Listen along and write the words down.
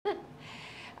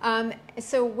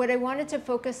So what I wanted to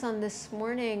focus on this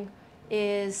morning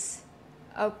is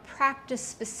a practice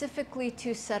specifically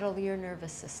to settle your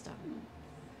nervous system.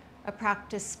 A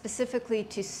practice specifically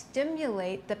to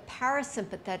stimulate the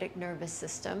parasympathetic nervous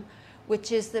system,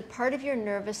 which is the part of your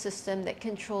nervous system that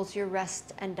controls your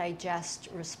rest and digest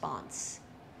response,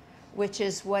 which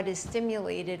is what is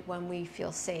stimulated when we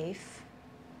feel safe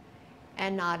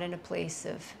and not in a place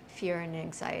of fear and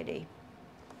anxiety.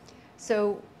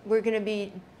 So we're going to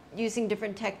be using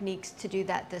different techniques to do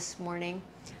that this morning.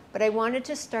 But I wanted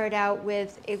to start out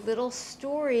with a little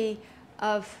story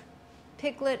of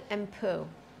Piglet and Pooh,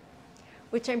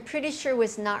 which I'm pretty sure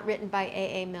was not written by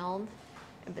A.A. Milne,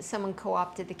 but someone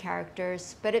co-opted the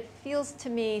characters. But it feels to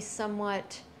me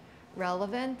somewhat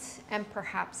relevant and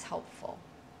perhaps helpful.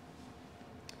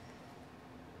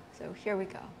 So here we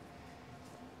go.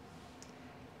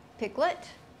 "Piglet,"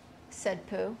 said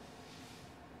Pooh.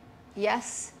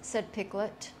 "Yes," said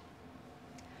Piglet.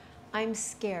 "I'm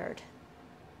scared,"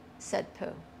 said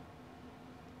Pooh.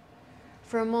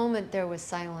 For a moment there was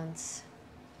silence.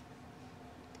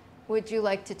 "Would you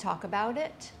like to talk about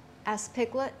it?" asked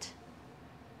Piglet,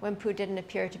 when Pooh didn't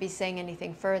appear to be saying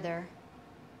anything further.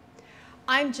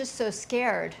 "I'm just so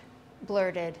scared,"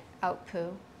 blurted out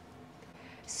Pooh.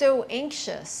 "So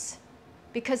anxious,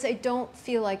 because I don't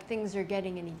feel like things are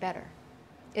getting any better.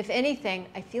 If anything,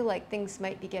 I feel like things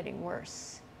might be getting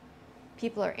worse.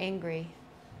 People are angry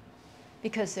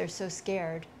because they're so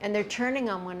scared, and they're turning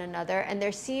on one another, and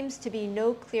there seems to be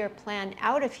no clear plan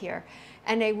out of here.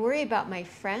 And I worry about my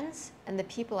friends and the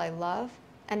people I love,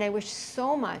 and I wish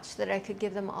so much that I could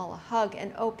give them all a hug.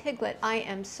 And oh, Piglet, I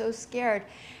am so scared,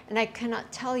 and I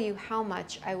cannot tell you how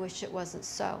much I wish it wasn't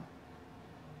so."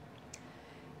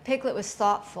 Piglet was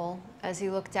thoughtful as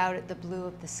he looked out at the blue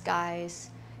of the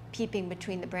skies, peeping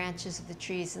between the branches of the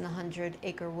trees in the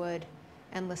 100-acre wood,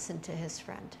 and listened to his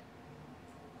friend.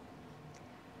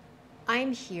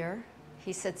 "I'm here,"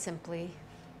 he said simply.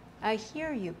 "I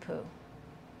hear you, Pooh,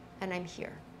 and I'm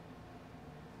here."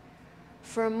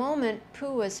 For a moment,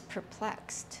 Pooh was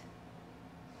perplexed.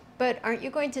 "But aren't you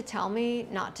going to tell me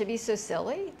not to be so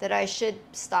silly, that I should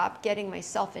stop getting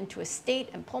myself into a state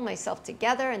and pull myself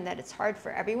together, and that it's hard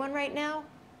for everyone right now?"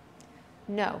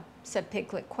 "No," said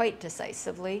Piglet quite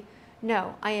decisively.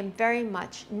 "No, I am very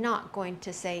much not going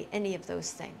to say any of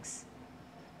those things."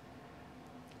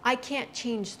 "I can't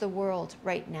change the world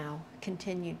right now,"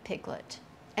 continued Piglet,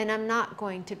 "and I'm not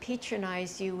going to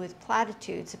patronize you with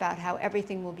platitudes about how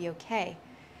everything will be okay,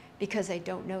 because I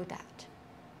don't know that.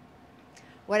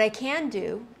 What I can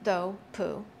do, though,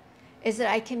 Pooh, is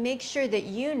that I can make sure that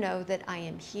you know that I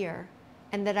am here,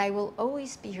 and that I will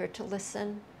always be here to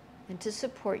listen and to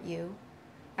support you,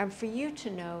 and for you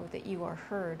to know that you are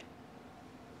heard.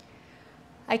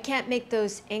 I can't make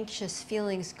those anxious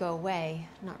feelings go away,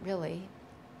 not really,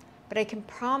 but I can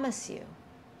promise you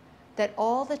that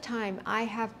all the time I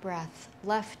have breath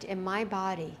left in my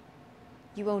body,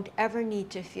 you won't ever need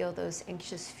to feel those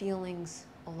anxious feelings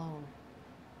alone."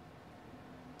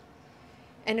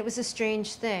 And it was a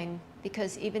strange thing,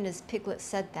 because even as Piglet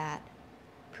said that,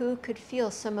 Pooh could feel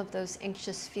some of those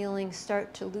anxious feelings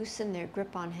start to loosen their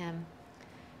grip on him,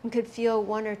 and could feel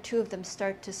one or two of them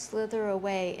start to slither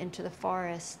away into the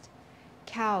forest,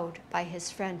 cowed by his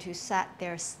friend who sat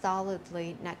there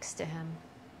stolidly next to him.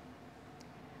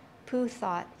 Pooh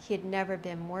thought he had never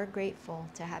been more grateful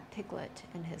to have Piglet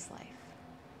in his life.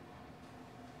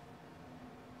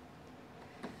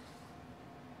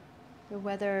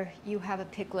 Whether you have a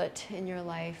Piglet in your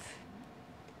life,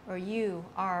 or you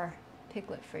are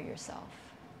Piglet for yourself,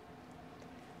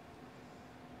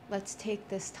 let's take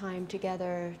this time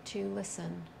together to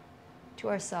listen to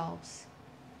ourselves,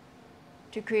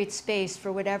 to create space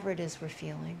for whatever it is we're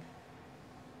feeling,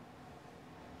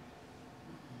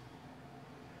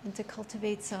 and to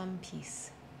cultivate some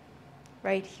peace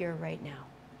right here, right now,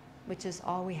 which is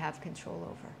all we have control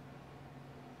over.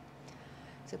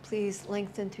 So please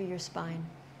lengthen through your spine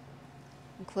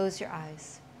and close your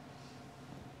eyes.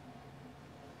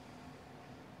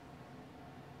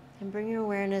 And bring your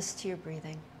awareness to your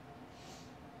breathing.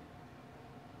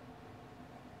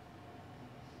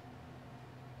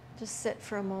 Just sit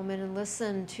for a moment and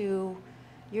listen to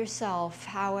yourself,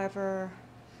 however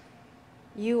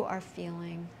you are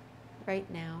feeling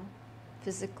right now,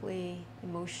 physically,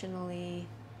 emotionally,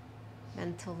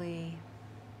 mentally.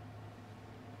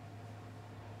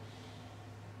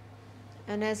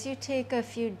 And as you take a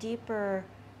few deeper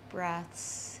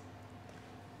breaths,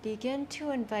 begin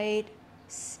to invite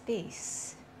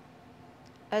space,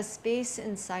 a space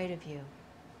inside of you,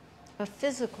 a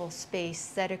physical space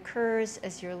that occurs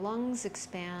as your lungs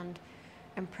expand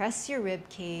and press your rib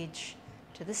cage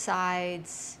to to the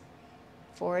sides,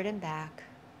 forward and back.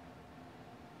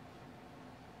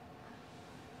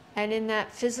 And in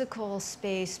that physical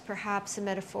space, perhaps a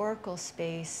metaphorical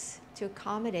space to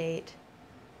accommodate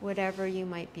whatever you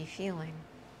might be feeling.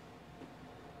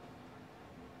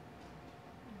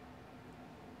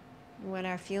 When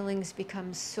our feelings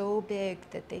become so big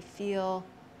that they feel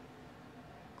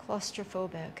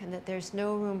claustrophobic and that there's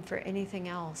no room for anything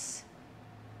else,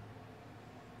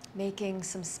 making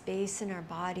some space in our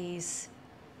bodies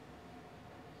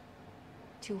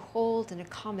to hold and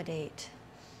accommodate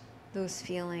those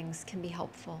feelings can be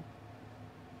helpful.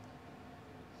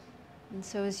 And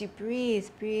so as you breathe,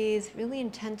 breathe really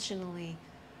intentionally,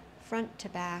 front to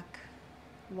back,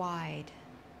 wide,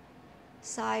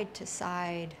 side to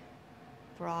side,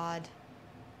 broad,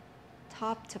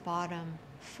 top to bottom,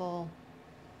 full.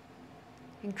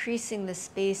 Increasing the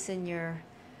space in your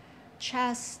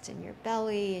chest, in your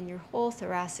belly, in your whole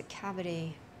thoracic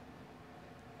cavity.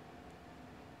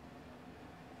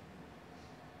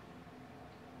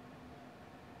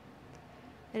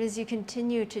 And as you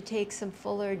continue to take some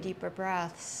fuller, deeper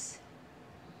breaths,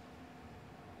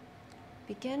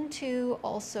 begin to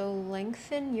also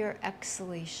lengthen your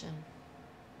exhalation.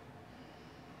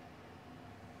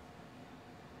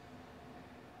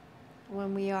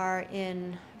 When we are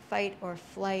in fight or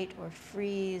flight or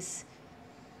freeze,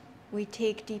 we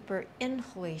take deeper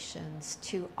inhalations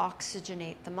to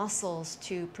oxygenate the muscles,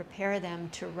 to prepare them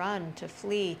to run, to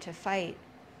flee, to fight.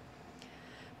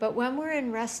 But when we're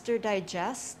in rest or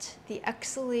digest, the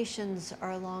exhalations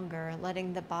are longer,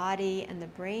 letting the body and the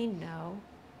brain know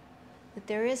that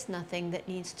there is nothing that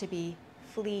needs to be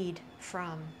fleed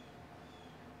from,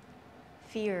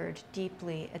 feared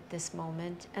deeply at this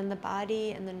moment, and the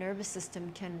body and the nervous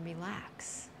system can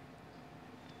relax.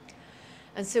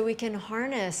 And so we can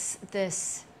harness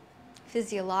this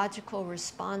physiological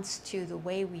response to the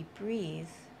way we breathe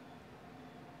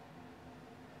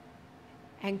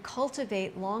and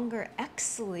cultivate longer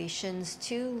exhalations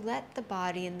to let the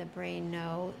body and the brain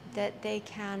know that they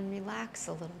can relax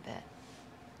a little bit.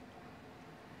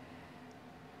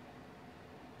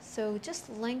 So just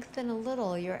lengthen a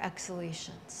little your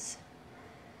exhalations.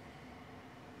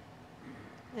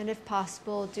 And if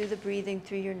possible, do the breathing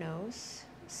through your nose.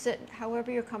 Sit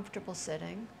however you're comfortable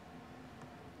sitting.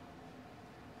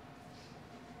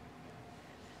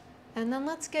 And then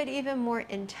let's get even more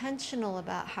intentional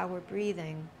about how we're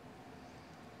breathing.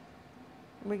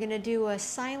 We're going to do a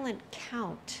silent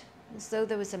count, as though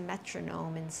there was a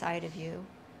metronome inside of you,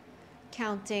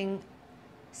 counting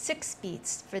 6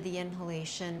 beats for the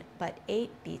inhalation, but 8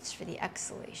 beats for the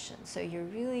exhalation. So you're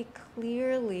really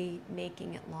clearly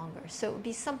making it longer. So it would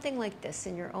be something like this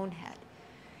in your own head.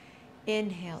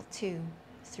 Inhale, 2,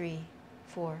 3,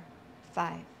 4,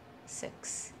 5,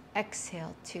 6.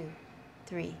 Exhale, 2,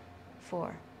 3,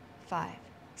 4, 5,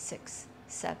 6,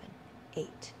 7,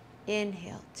 8.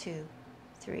 Inhale, 2,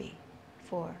 3,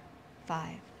 4,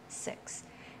 5, 6.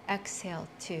 Exhale,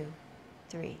 2,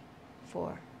 3,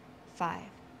 4, 5,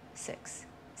 6,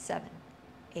 7,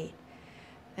 8.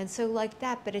 And so like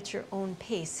that, but at your own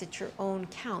pace, at your own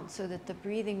count, so that the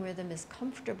breathing rhythm is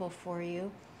comfortable for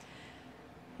you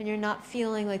and you're not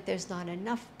feeling like there's not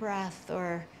enough breath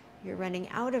or you're running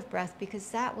out of breath,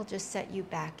 because that will just set you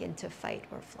back into fight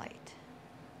or flight.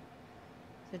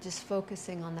 So just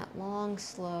focusing on that long,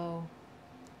 slow,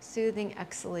 soothing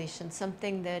exhalation,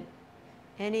 something that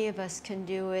any of us can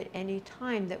do at any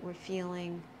time that we're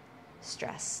feeling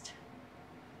stressed.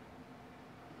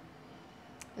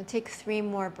 And take 3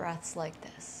 more breaths like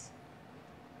this.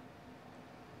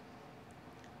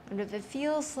 And if it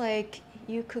feels like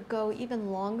you could go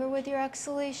even longer with your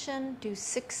exhalation, do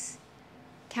 6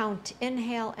 count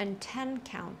inhale and 10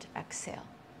 count exhale.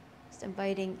 Just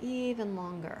inviting even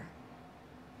longer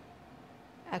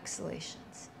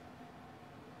exhalations.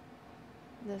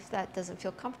 And if that doesn't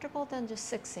feel comfortable, then just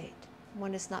 6, 8.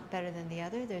 One is not better than the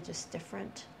other, they're just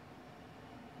different.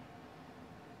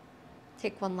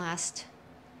 Take one last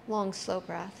long, slow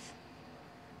breath.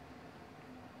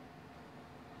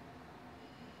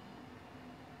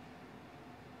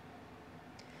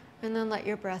 And then let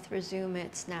your breath resume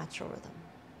its natural rhythm.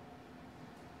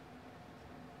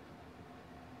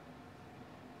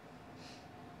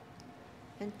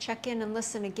 And check in and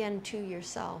listen again to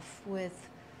yourself with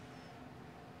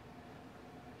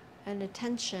an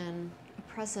attention, a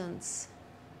presence.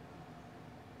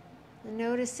 And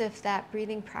notice if that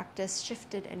breathing practice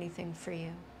shifted anything for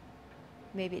you.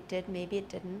 Maybe it did, maybe it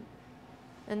didn't.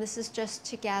 And this is just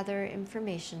to gather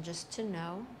information, just to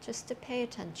know, just to pay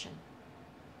attention.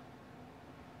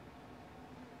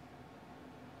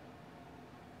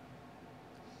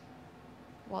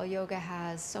 while yoga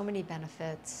has so many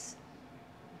benefits,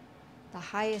 the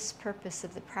highest purpose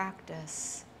of the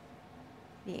practice,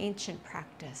 the ancient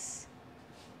practice,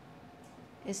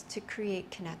 is to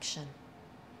create connection,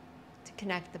 to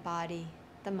connect the body,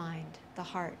 the mind, the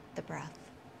heart, the breath,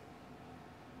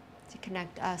 to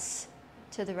connect us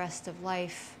to the rest of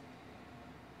life,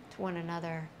 to one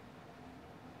another,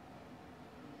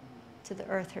 to the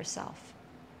earth herself.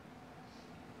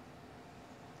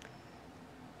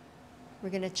 We're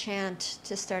going to chant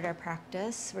to start our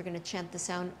practice. We're going to chant the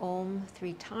sound Om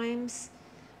 3 times,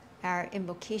 our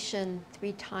invocation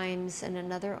 3 times, and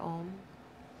another Om.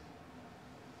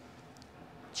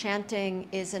 Chanting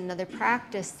is another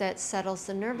practice that settles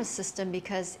the nervous system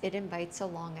because it invites a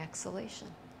long exhalation.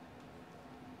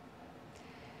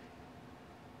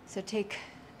 So take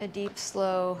a deep,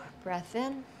 slow breath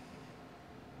in,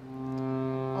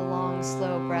 a long,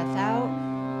 slow breath out,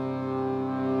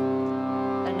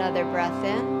 another breath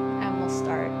in, and we'll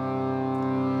start.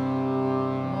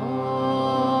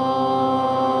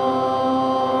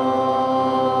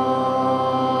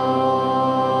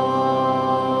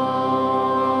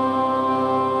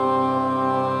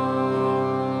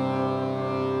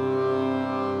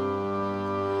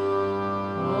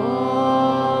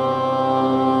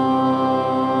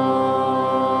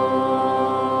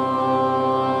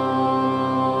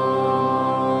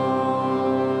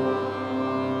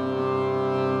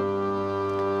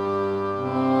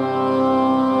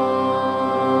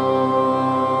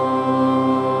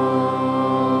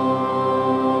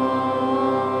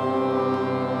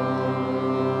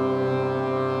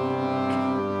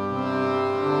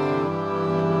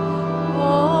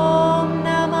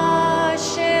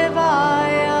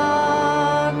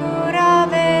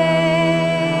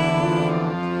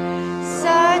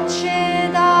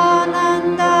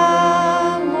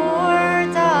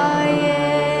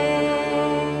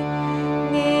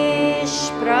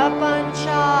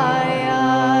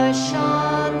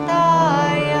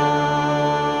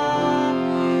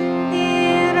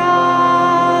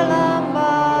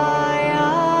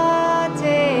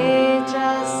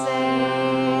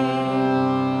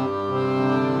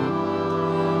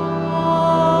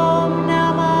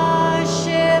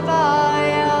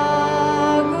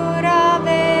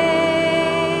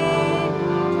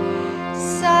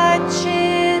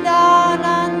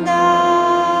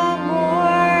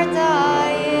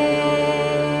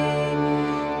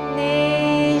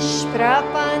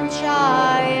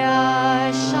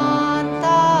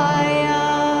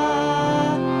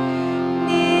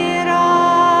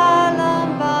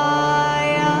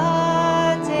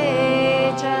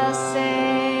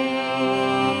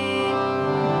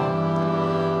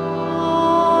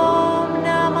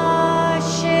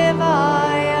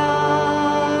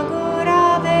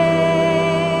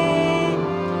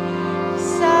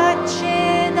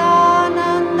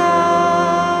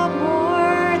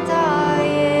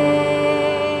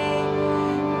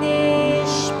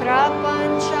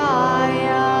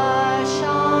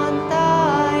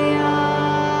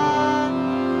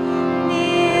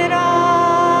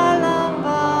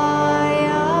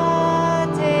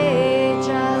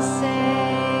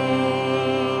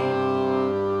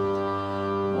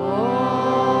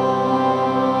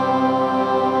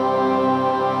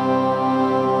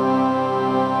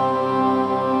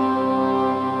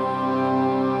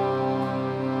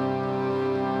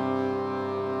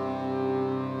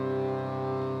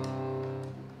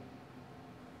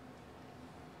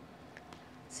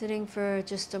 Sitting for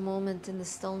just a moment in the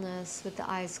stillness with the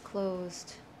eyes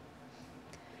closed.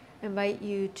 I invite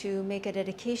you to make a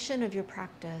dedication of your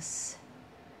practice,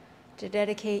 to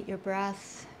dedicate your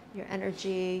breath, your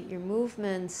energy, your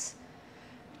movements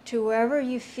to wherever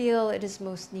you feel it is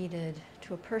most needed,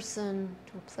 to a person,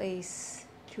 to a place,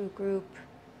 to a group,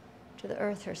 to the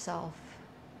earth herself,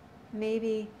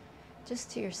 maybe just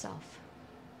to yourself.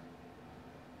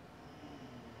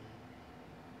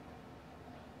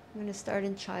 I'm going to start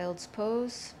in child's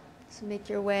pose. So make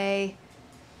your way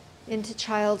into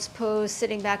child's pose,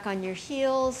 sitting back on your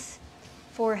heels,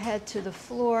 forehead to the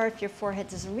floor. If your forehead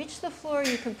doesn't reach the floor,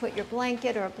 you can put your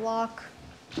blanket or a block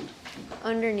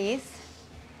underneath.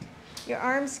 Your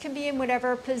arms can be in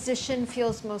whatever position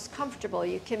feels most comfortable.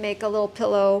 You can make a little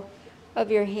pillow of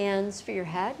your hands for your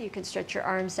head. You can stretch your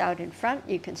arms out in front.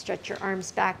 You can stretch your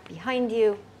arms back behind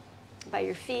you by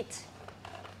your feet.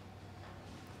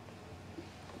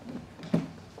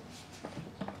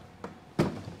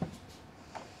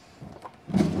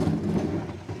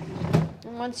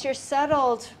 Once you're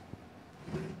settled,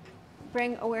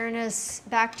 bring awareness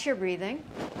back to your breathing.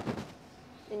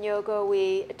 In yoga,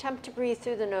 we attempt to breathe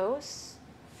through the nose,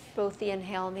 both the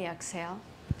inhale and the exhale.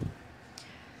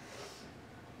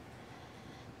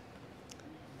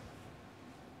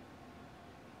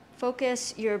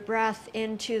 Focus your breath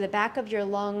into the back of your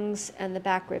lungs and the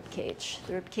back rib cage,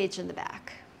 the rib cage in the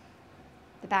back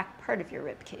part of your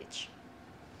rib cage.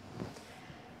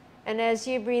 And as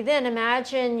you breathe in,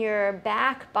 imagine your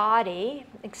back body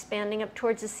expanding up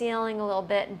towards the ceiling a little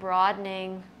bit and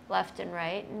broadening left and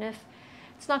right. And if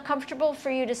it's not comfortable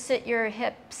for you to sit your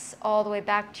hips all the way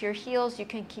back to your heels, you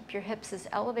can keep your hips as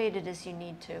elevated as you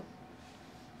need to.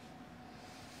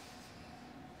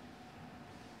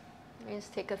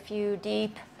 Just take a few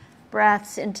deep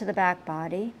breaths into the back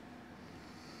body.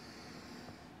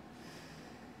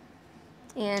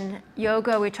 In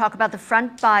yoga, we talk about the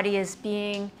front body as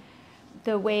being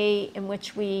the way in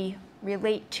which we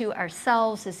relate to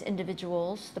ourselves as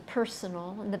individuals, the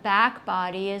personal, and the back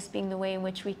body as being the way in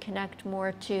which we connect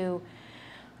more to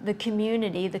the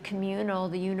community, the communal,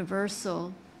 the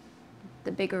universal,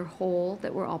 the bigger whole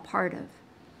that we're all part of.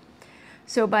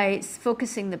 So by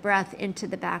focusing the breath into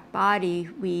the back body,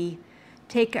 we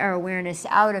take our awareness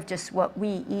out of just what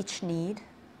we each need,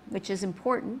 which is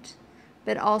important,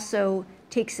 but also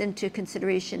takes into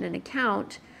consideration and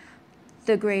account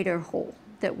the greater whole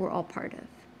that we're all part of.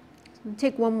 So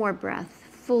take one more breath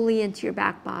fully into your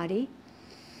back body.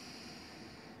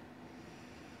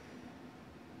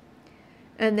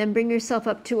 And then bring yourself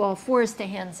up to all fours to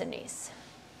hands and knees.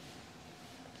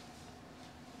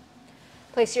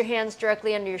 Place your hands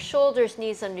directly under your shoulders,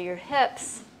 knees under your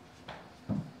hips.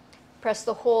 Press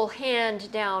the whole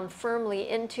hand down firmly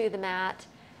into the mat.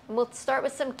 And we'll start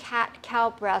with some cat-cow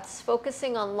breaths,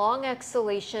 focusing on long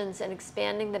exhalations and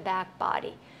expanding the back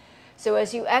body. So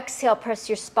as you exhale, press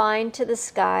your spine to the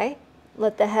sky.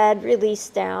 Let the head release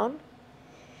down.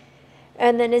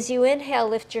 And then as you inhale,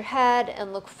 lift your head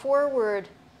and look forward.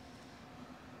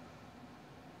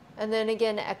 And then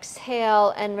again,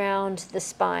 exhale and round the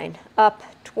spine up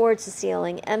towards the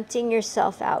ceiling, emptying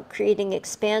yourself out, creating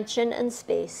expansion and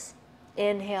space.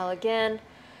 Inhale again,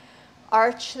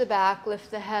 arch the back,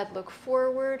 lift the head, look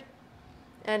forward,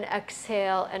 and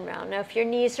exhale and round. Now, if your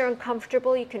knees are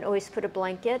uncomfortable, you can always put a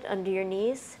blanket under your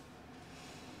knees.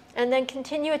 And then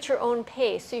continue at your own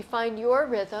pace. So you find your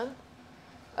rhythm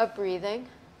of breathing,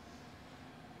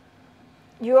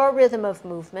 your rhythm of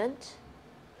movement.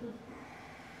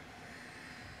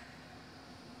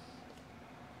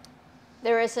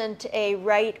 There isn't a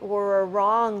right or a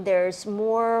wrong. There's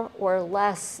more or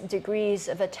less degrees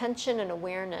of attention and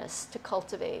awareness to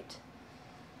cultivate.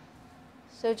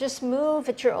 So just move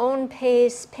at your own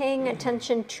pace, paying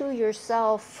attention to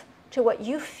yourself, to what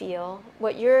you feel,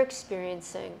 what you're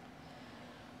experiencing,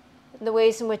 the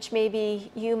ways in which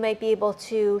maybe you might be able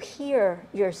to hear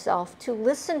yourself, to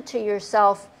listen to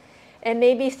yourself, and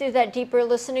maybe through that deeper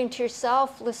listening to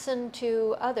yourself, listen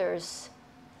to others.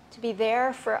 To be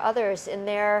there for others in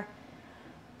their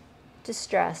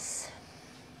distress,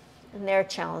 in their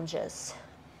challenges.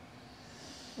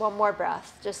 One more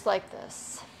breath, just like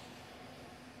this.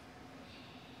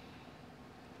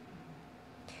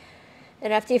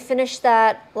 And after you finish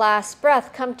that last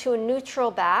breath, come to a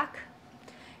neutral back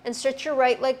and stretch your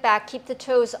right leg back. Keep the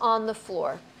toes on the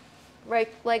floor. Right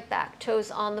leg back,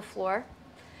 toes on the floor.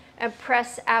 And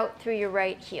press out through your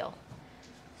right heel.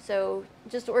 So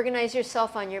just organize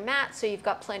yourself on your mat so you've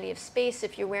got plenty of space.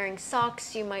 If you're wearing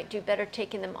socks, you might do better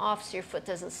taking them off so your foot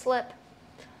doesn't slip.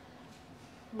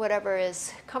 Whatever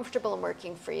is comfortable and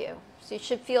working for you. So you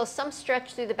should feel some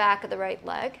stretch through the back of the right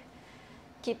leg.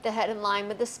 Keep the head in line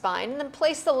with the spine. And then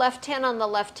place the left hand on the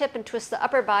left hip and twist the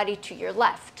upper body to your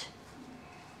left.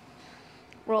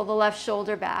 Roll the left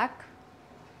shoulder back.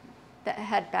 The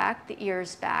head back, the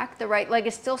ears back. The right leg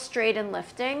is still straight and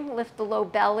lifting. Lift the low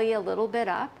belly a little bit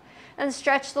up. And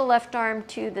stretch the left arm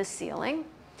to the ceiling,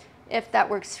 if that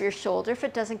works for your shoulder. If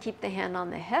it doesn't, keep the hand on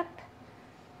the hip.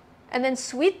 And then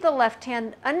sweep the left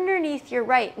hand underneath your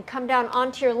right and come down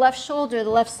onto your left shoulder, the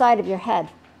left side of your head.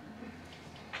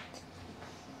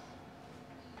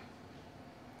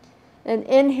 And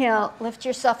inhale, lift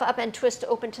yourself up and twist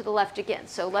open to the left again.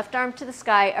 So left arm to the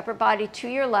sky, upper body to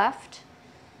your left.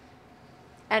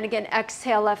 And again,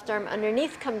 exhale, left arm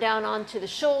underneath, come down onto the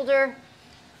shoulder.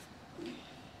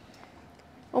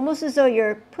 Almost as though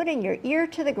you're putting your ear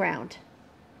to the ground,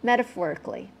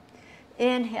 metaphorically.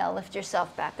 Inhale, lift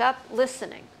yourself back up,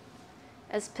 listening,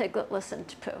 as Piglet listened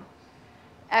to Pooh.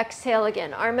 Exhale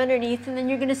again, arm underneath, and then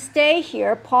you're going to stay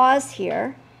here, pause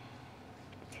here.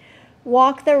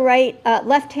 Walk the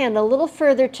left hand a little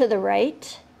further to the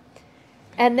right.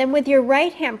 And then with your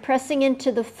right hand pressing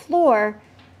into the floor,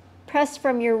 press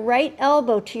from your right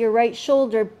elbow to your right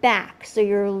shoulder back. So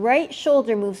your right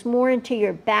shoulder moves more into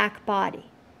your back body.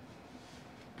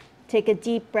 Take a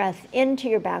deep breath into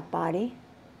your back body.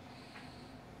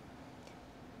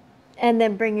 And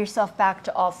then bring yourself back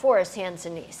to all fours, hands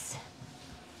and knees.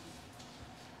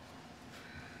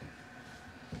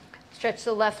 Stretch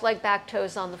the left leg back,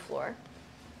 toes on the floor.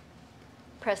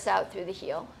 Press out through the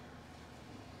heel.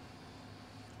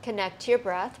 Connect to your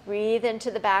breath. Breathe into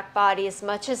the back body as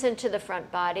much as into the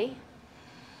front body.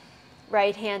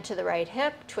 Right hand to the right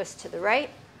hip, twist to the right.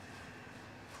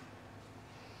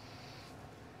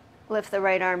 Lift the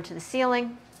right arm to the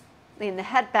ceiling. Lean the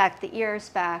head back, the ears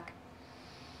back.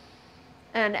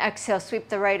 And exhale, sweep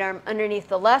the right arm underneath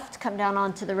the left. Come down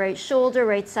onto the right shoulder,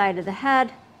 right side of the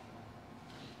head.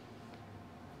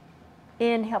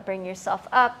 Inhale, bring yourself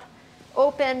up.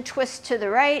 Open, twist to the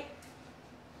right.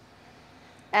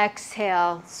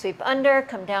 Exhale, sweep under,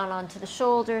 come down onto the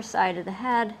shoulder, side of the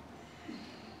head.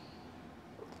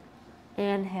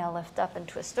 Inhale, lift up and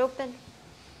twist open.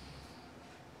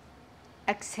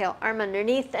 Exhale, arm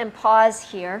underneath and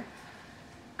pause here.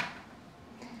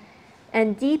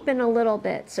 And deepen a little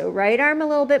bit. So right arm a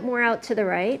little bit more out to the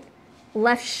right.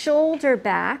 Left shoulder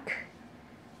back.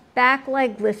 Back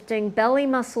leg lifting, belly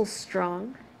muscles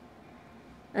strong.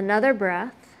 Another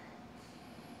breath.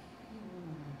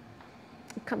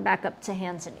 Come back up to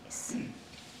hands and knees.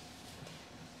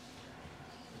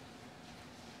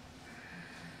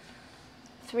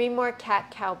 Three more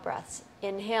cat-cow breaths.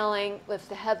 Inhaling, lift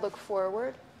the head, look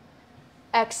forward.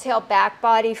 Exhale, back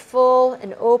body full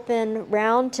and open,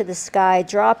 round to the sky.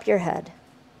 Drop your head.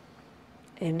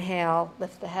 Inhale,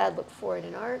 lift the head, look forward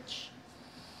and arch.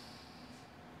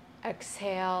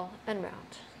 Exhale and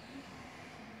round.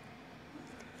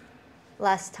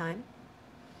 Last time.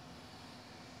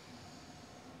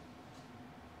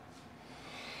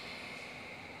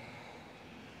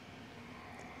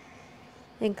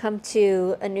 And come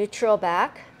to a neutral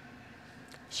back.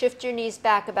 Shift your knees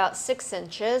back about 6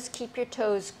 inches. Keep your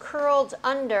toes curled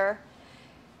under.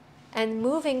 And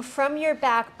moving from your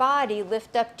back body,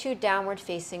 lift up to downward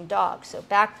facing dog. So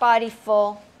back body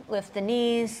full, lift the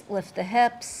knees, lift the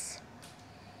hips.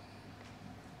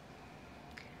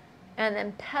 And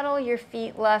then pedal your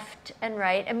feet left and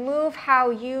right and move how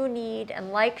you need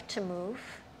and like to move.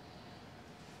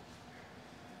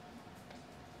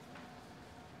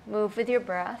 Move with your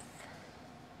breath.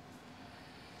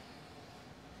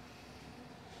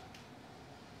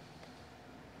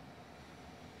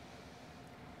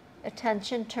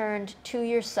 Attention turned to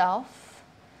yourself,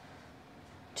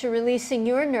 to releasing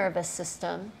your nervous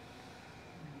system.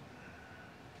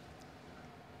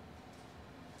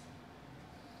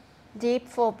 Deep,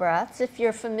 full breaths. If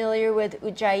you're familiar with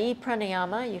Ujjayi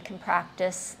pranayama, you can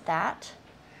practice that.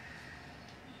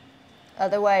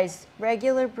 Otherwise,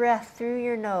 regular breath through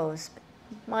your nose,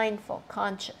 mindful,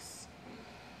 conscious.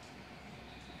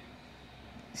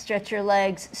 Stretch your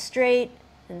legs straight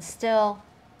and still.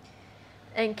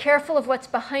 And careful of what's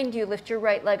behind you, lift your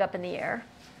right leg up in the air.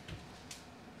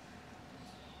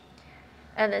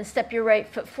 And then step your right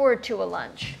foot forward to a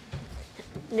lunge.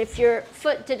 And if your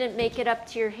foot didn't make it up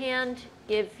to your hand,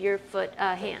 give your foot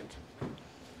a hand.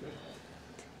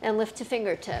 And lift to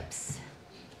fingertips.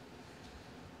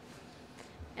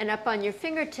 And up on your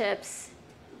fingertips,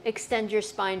 extend your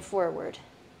spine forward.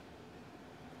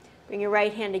 Bring your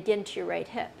right hand again to your right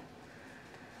hip.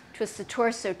 Twist the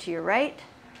torso to your right.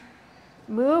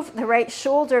 Move the right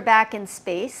shoulder back in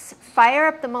space. Fire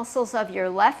up the muscles of your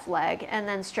left leg, and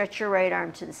then stretch your right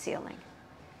arm to the ceiling.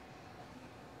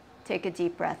 Take a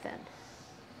deep breath in.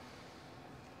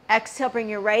 Exhale, bring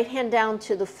your right hand down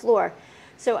to the floor.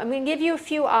 So I'm going to give you a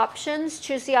few options.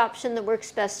 Choose the option that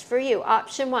works best for you.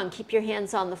 Option 1, keep your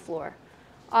hands on the floor.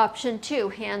 Option 2,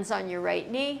 hands on your right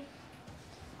knee.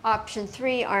 Option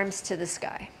 3, arms to the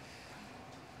sky.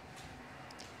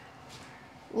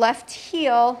 Left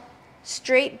heel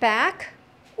straight back,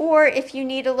 or if you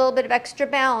need a little bit of extra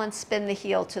balance, spin the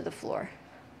heel to the floor.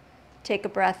 Take a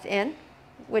breath in,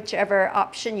 whichever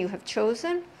option you have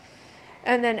chosen.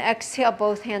 And then exhale,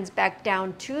 both hands back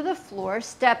down to the floor.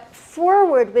 Step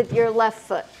forward with your left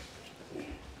foot.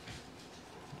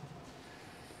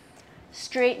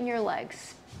 Straighten your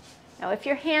legs. Now, if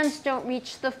your hands don't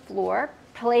reach the floor,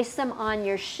 place them on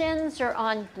your shins or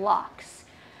on blocks.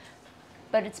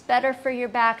 But it's better for your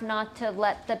back not to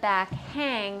let the back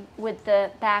hang with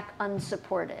the back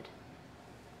unsupported.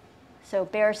 So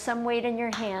bear some weight in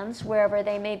your hands, wherever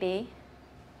they may be.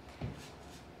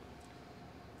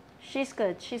 She's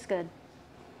good, she's good.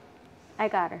 I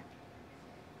got her.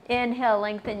 Inhale,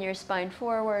 lengthen your spine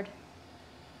forward.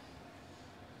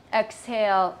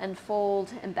 Exhale and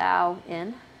fold and bow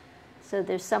in. So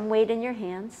there's some weight in your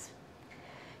hands.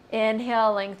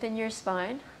 Inhale, lengthen your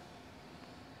spine.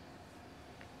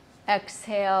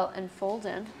 Exhale and fold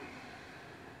in.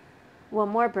 One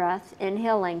more breath.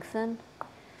 Inhale, lengthen.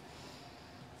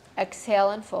 Exhale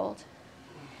and fold.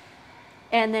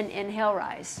 And then inhale,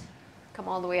 rise. Come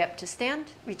all the way up to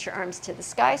stand. Reach your arms to the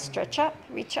sky. Stretch up.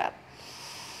 Reach up.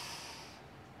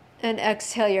 And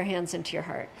exhale your hands into your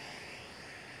heart.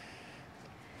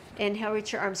 Inhale,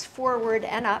 reach your arms forward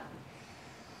and up.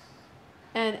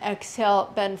 And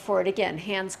exhale, bend forward again.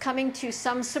 Hands coming to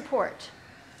some support.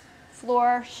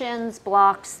 Floor, shins,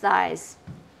 blocks, thighs.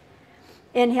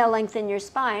 Inhale, lengthen your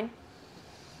spine.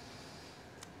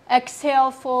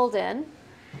 Exhale, fold in.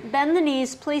 Bend the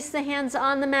knees, place the hands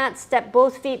on the mat, step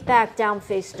both feet back, down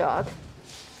face dog.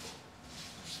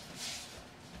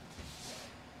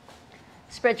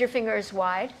 Spread your fingers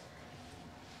wide.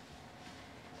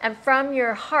 And from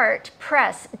your heart,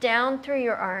 press down through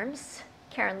your arms.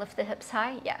 Karen, lift the hips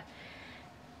high, yeah.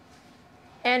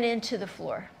 And into the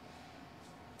floor.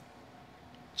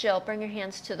 Jill, bring your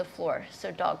hands to the floor.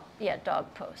 So dog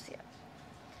pose, yeah.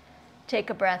 Take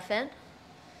a breath in.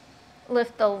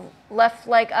 Lift the left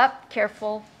leg up,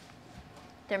 careful.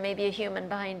 There may be a human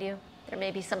behind you. There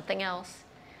may be something else.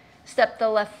 Step the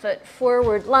left foot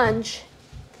forward, lunge.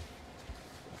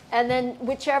 And then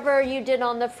whichever you did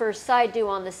on the first side, do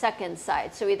on the second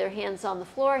side. So either hands on the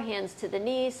floor, hands to the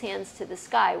knees, hands to the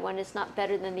sky. One is not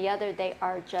better than the other. They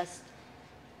are just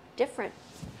different.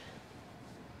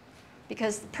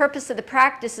 Because the purpose of the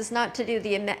practice is not to do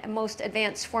the most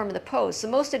advanced form of the pose. The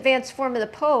most advanced form of the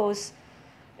pose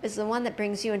is the one that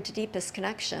brings you into deepest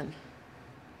connection.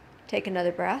 Take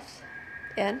another breath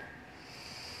in.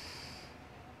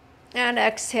 And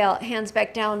exhale, hands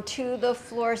back down to the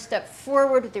floor. Step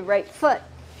forward with your right foot.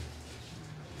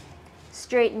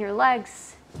 Straighten your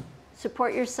legs.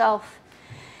 Support yourself.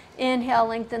 Inhale,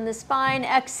 lengthen the spine.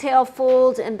 Exhale,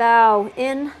 fold and bow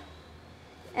in.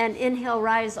 And inhale,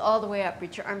 rise all the way up.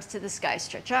 Reach your arms to the sky.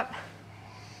 Stretch up.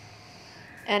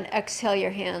 And exhale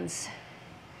your hands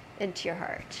into your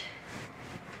heart.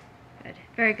 Good.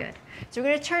 Very good. So we're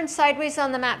going to turn sideways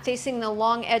on the mat, facing the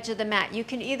long edge of the mat. You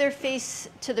can either face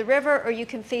to the river or you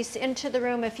can face into the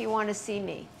room if you want to see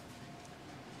me.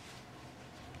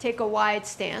 Take a wide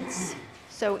stance.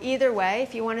 So either way,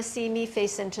 if you want to see me,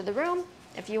 face into the room.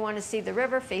 If you want to see the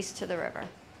river, face to the river.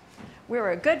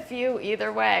 We're a good view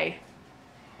either way.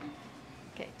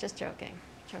 Okay, just joking.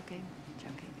 Joking.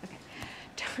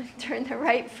 Okay. Turn the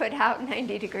right foot out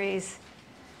 90 degrees.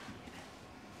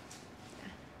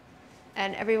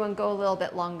 And everyone go a little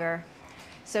bit longer.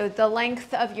 So the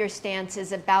length of your stance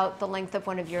is about the length of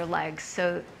one of your legs.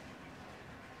 So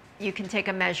you can take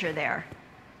a measure there.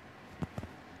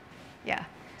 Yeah,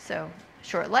 so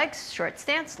short legs, short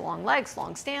stance, long legs,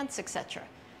 long stance, etc.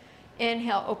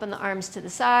 Inhale, open the arms to the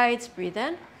sides, breathe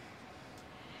in.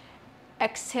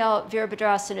 Exhale,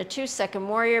 Virabhadrasana 2, second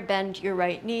warrior, bend your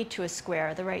right knee to a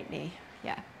square, the right knee,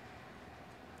 yeah.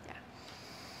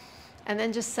 And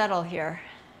then just settle here.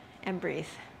 And breathe.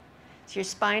 So your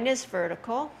spine is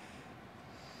vertical.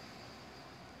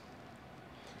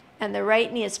 And the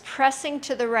right knee is pressing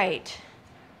to the right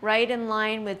in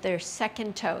line with their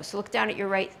second toe. So look down at your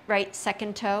right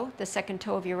second toe, the second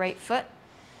toe of your right foot,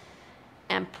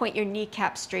 and point your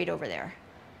kneecap straight over there.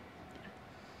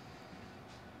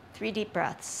 3 deep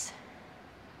breaths.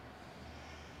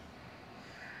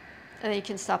 And then you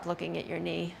can stop looking at your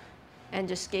knee and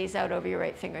just gaze out over your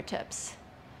right fingertips.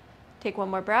 Take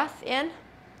one more breath in.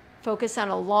 Focus on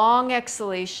a long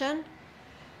exhalation.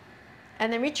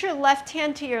 And then reach your left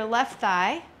hand to your left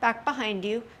thigh, back behind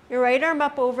you. Your right arm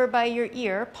up over by your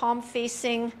ear, palm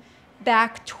facing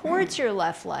back towards your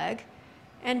left leg.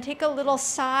 And take a little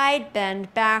side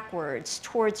bend backwards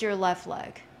towards your left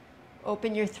leg.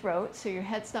 Open your throat so your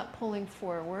head's not pulling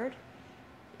forward.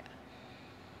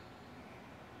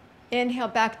 Inhale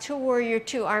back to warrior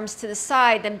 2, arms to the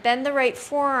side, then bend the right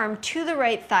forearm to the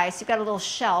right thigh, so you've got a little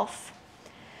shelf,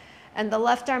 and the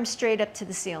left arm straight up to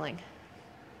the ceiling.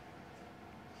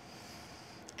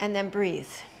 And then breathe.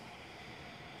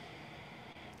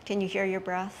 Can you hear your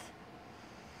breath?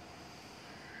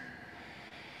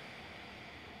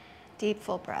 Deep,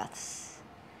 full breaths.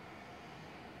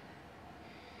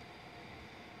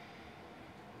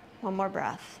 One more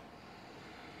breath.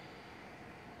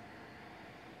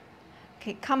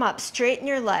 Okay, come up, straighten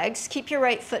your legs. Keep your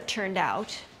right foot turned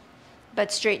out,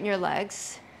 but straighten your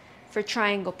legs for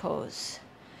triangle pose.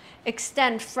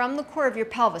 Extend from the core of your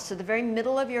pelvis, so the very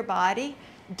middle of your body,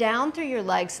 down through your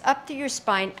legs, up through your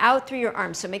spine, out through your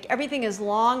arms. So make everything as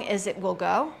long as it will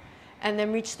go. And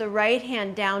then reach the right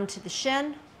hand down to the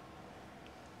shin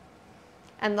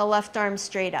and the left arm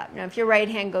straight up. Now, if your right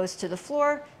hand goes to the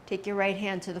floor, take your right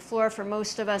hand to the floor. For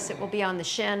most of us, it will be on the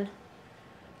shin.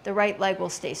 The right leg will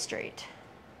stay straight.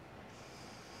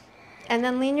 And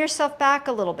then lean yourself back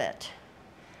a little bit.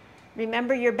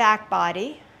 Remember your back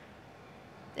body.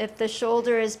 If the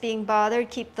shoulder is being bothered,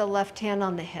 keep the left hand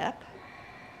on the hip.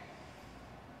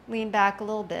 Lean back a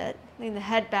little bit. Lean the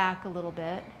head back a little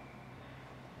bit.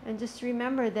 And just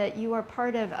remember that you are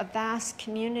part of a vast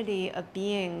community of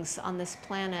beings on this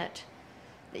planet,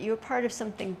 that you are part of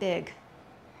something big,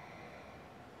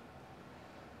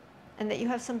 and that you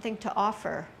have something to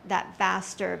offer that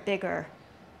vaster, bigger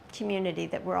community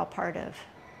that we're all part of.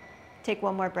 Take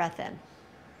one more breath in.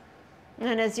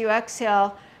 And as you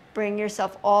exhale, bring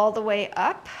yourself all the way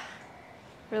up.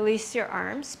 Release your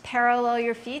arms, parallel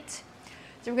your feet.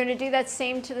 So we're going to do that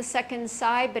same to the second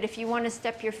side, but if you want to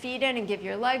step your feet in and give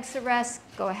your legs a rest,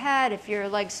 go ahead. If your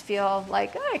legs feel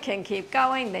like, oh, I can keep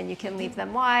going, then you can leave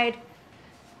them wide.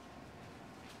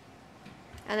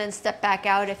 And then step back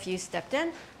out if you stepped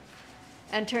in.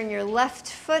 And turn your left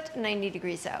foot 90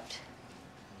 degrees out.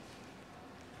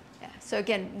 Yeah. So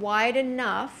again, wide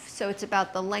enough so it's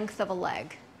about the length of a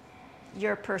leg,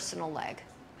 your personal leg.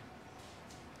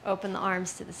 Open the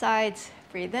arms to the sides,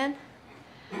 breathe in.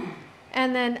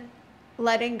 And then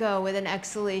letting go with an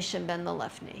exhalation, bend the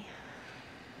left knee.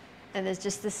 And there's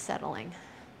just this settling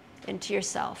into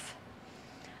yourself.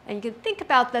 And you can think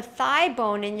about the thigh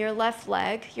bone in your left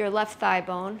leg, your left thigh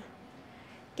bone,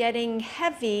 getting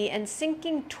heavy and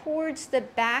sinking towards the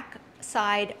back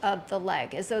side of the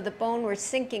leg, as though the bone were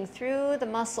sinking through the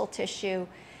muscle tissue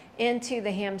into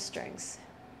the hamstrings.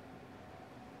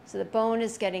 So the bone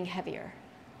is getting heavier.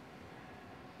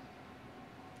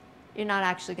 You're not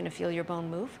actually going to feel your bone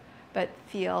move, but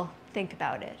think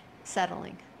about it,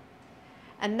 settling.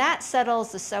 And that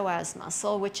settles the psoas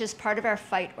muscle, which is part of our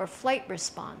fight or flight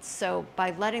response. So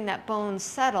by letting that bone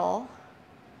settle,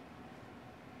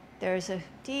 there's a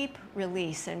deep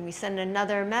release, and we send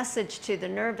another message to the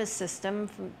nervous system,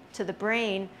 to the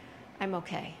brain, I'm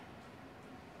okay.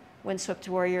 Windswept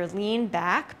warrior, lean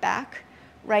back,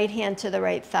 right hand to the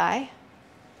right thigh.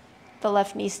 The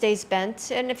left knee stays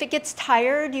bent, and if it gets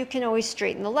tired, you can always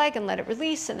straighten the leg and let it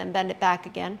release, and then bend it back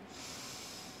again.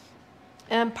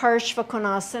 And Parshva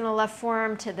Konasana, left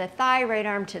forearm to the thigh, right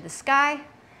arm to the sky.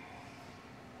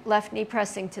 Left knee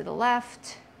pressing to the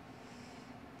left.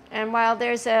 And while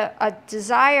there's a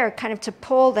desire kind of to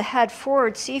pull the head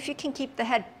forward, see if you can keep the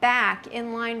head back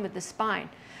in line with the spine.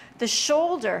 The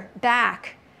shoulder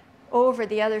back over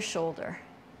the other shoulder.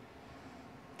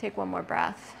 Take one more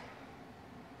breath.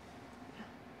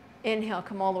 Inhale,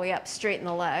 come all the way up, straighten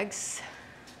the legs.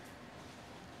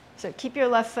 So keep your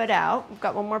left foot out. We've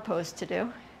got one more pose to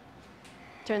do.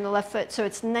 Turn the left foot so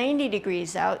it's 90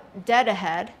 degrees out, dead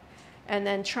ahead, and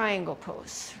then triangle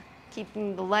pose.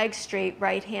 Keeping the legs straight,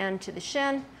 right hand to the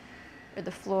shin or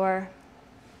the floor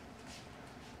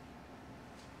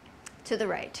to the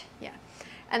right. Yeah.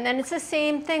 And then it's the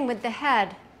same thing with the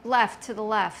head, left to the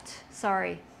left,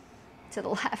 to the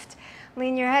left.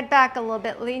 Lean your head back a little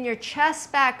bit, lean your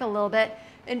chest back a little bit,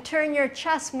 and turn your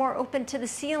chest more open to the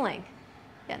ceiling.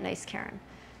 Yeah, nice, Karen.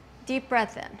 Deep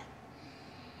breath in.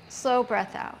 Slow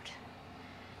breath out.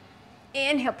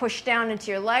 Inhale, push down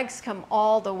into your legs, come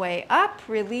all the way up,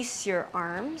 release your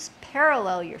arms,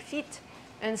 parallel your feet,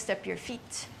 and step your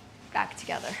feet back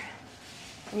together.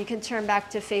 And you can turn back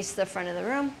to face the front of the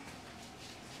room.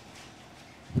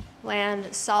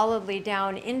 Land solidly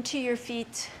down into your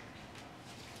feet.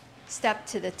 Step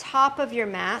to the top of your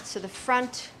mat, so the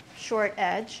front short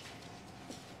edge.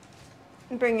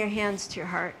 And bring your hands to your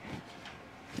heart.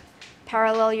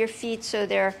 Parallel your feet so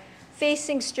they're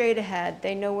facing straight ahead.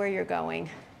 They know where you're going,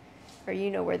 or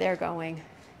you know where they're going.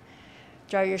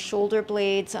 Draw your shoulder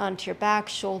blades onto your back,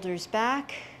 shoulders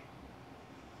back.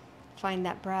 Find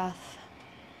that breath.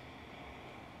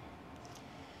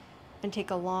 And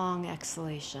take a long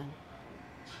exhalation.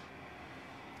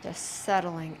 Just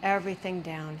settling everything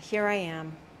down. Here I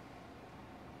am,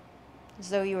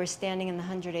 as though you were standing in the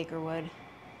 100-acre wood,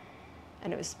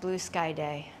 and it was blue sky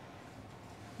day.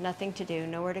 Nothing to do,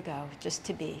 nowhere to go, just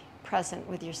to be present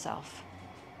with yourself,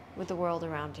 with the world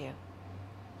around you.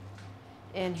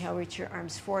 Inhale, reach your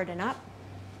arms forward and up.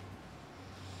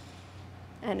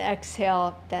 And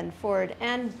exhale, bend forward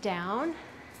and down.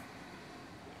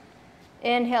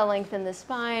 Inhale, lengthen the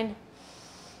spine.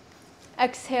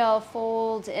 Exhale,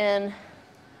 fold in.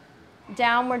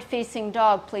 Downward facing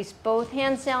dog. Place both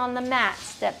hands down on the mat.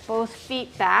 Step both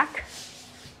feet back.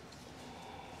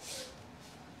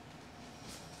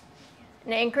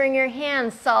 And anchoring your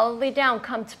hands solidly down,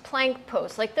 come to plank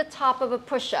pose, like the top of a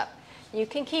push-up. You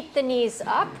can keep the knees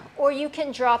up, or you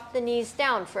can drop the knees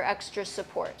down for extra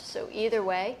support. So either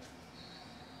way.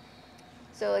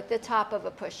 So like the top of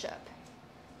a push-up.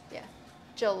 Yeah.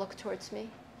 Jill, look towards me.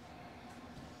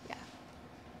 Yeah.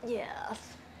 Yes.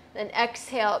 Then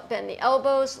exhale, bend the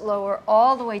elbows, lower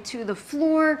all the way to the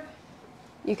floor.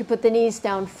 You can put the knees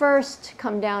down first,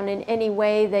 come down in any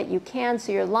way that you can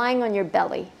so you're lying on your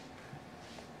belly.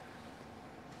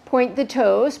 Point the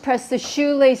toes, press the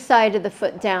shoelace side of the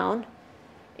foot down.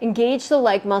 Engage the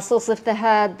leg muscles, lift the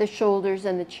head, the shoulders,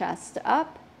 and the chest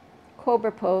up.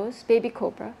 Cobra pose, baby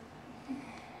cobra.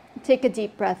 Take a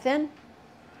deep breath in.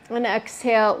 And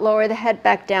exhale, lower the head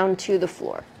back down to the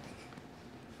floor.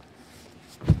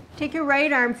 Take your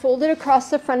right arm, fold it across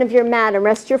the front of your mat, and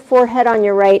rest your forehead on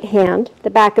your right hand, the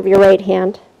back of your right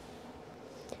hand.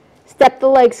 Step the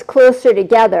legs closer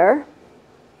together,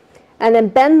 and then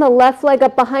bend the left leg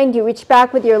up behind you. Reach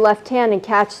back with your left hand and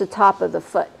catch the top of the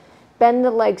foot. Bend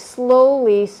the leg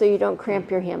slowly so you don't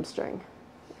cramp your hamstring.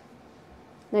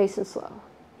 Nice and slow.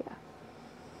 Yeah.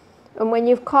 And when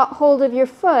you've caught hold of your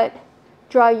foot,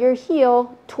 draw your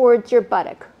heel towards your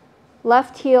buttock.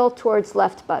 Left heel towards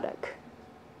left buttock.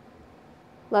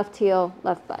 Left heel,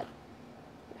 left butt.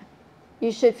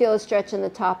 You should feel a stretch in the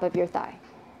top of your thigh.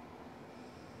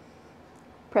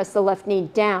 Press the left knee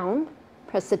down.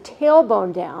 Press the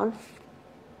tailbone down.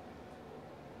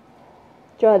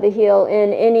 Draw the heel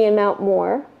in any amount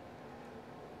more.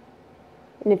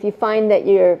 And if you find that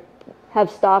you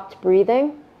have stopped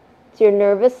breathing, it's your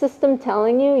nervous system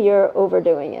telling you you're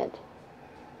overdoing it.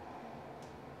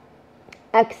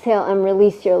 Exhale and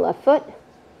release your left foot.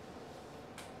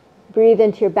 Breathe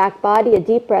into your back body, a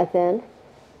deep breath in,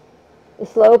 a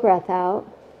slow breath out,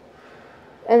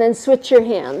 and then switch your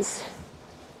hands.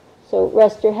 So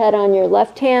rest your head on your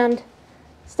left hand,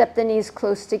 step the knees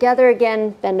close together again,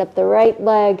 bend up the right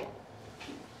leg,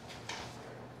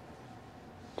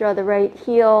 draw the right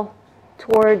heel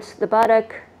towards the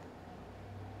buttock,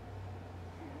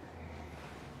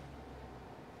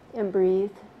 and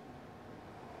breathe.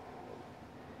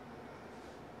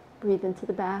 Breathe into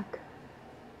the back.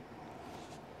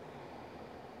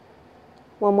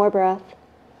 One more breath.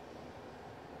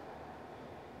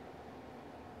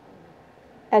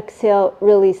 Exhale,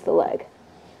 release the leg.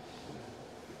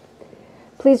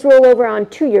 Please roll over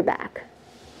onto your back.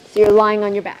 So you're lying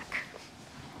on your back.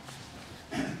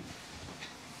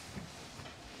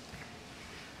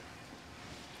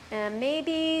 And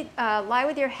maybe lie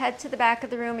with your head to the back of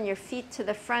the room and your feet to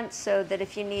the front so that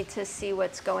if you need to see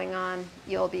what's going on,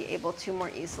 you'll be able to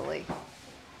more easily.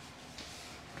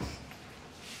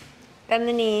 Bend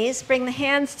the knees, bring the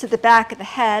hands to the back of the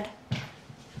head.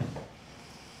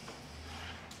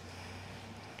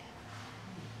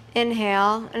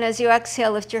 Inhale, and as you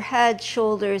exhale, lift your head,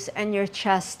 shoulders, and your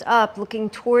chest up, looking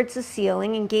towards the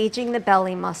ceiling, engaging the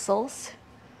belly muscles.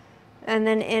 And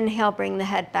then inhale, bring the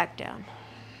head back down.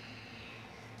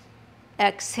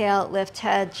 Exhale, lift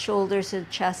head, shoulders, and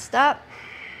chest up.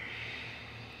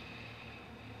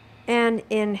 And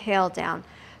inhale down.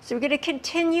 So we're going to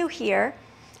continue here.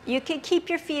 You can keep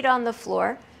your feet on the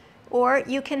floor, or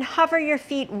you can hover your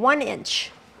feet 1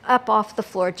 inch up off the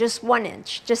floor, just 1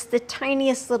 inch, just the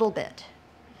tiniest little bit.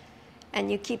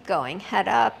 And you keep going, head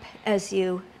up as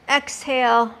you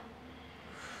exhale,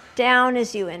 down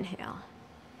as you inhale.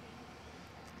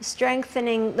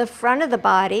 Strengthening the front of the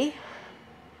body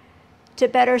to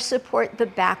better support the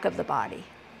back of the body.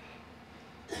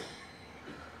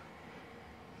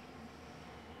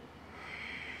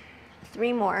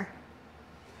 Three more.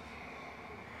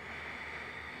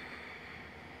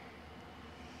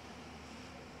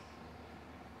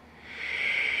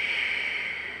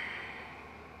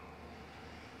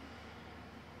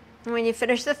 And when you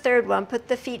finish the third one, put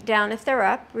the feet down if they're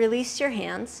up, release your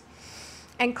hands,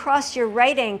 and cross your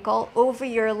right ankle over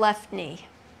your left knee.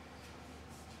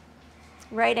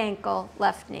 Right ankle,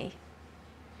 left knee.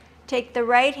 Take the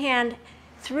right hand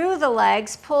through the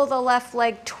legs, pull the left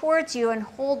leg towards you, and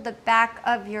hold the back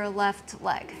of your left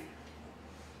leg.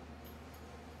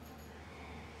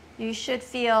 You should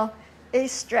feel a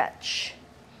stretch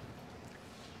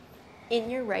in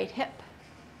your right hip.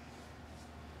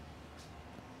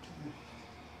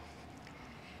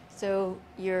 So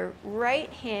your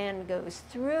right hand goes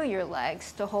through your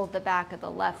legs to hold the back of the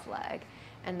left leg,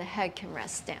 and the head can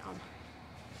rest down.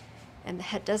 And the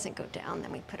head doesn't go down,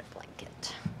 then we put a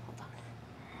blanket. Hold on.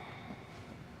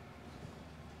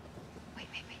 Wait.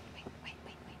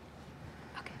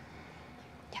 Okay.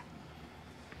 Yeah.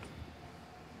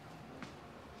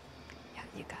 Yeah,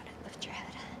 you got it. Lift your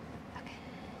head. Okay.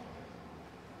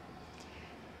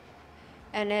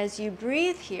 And as you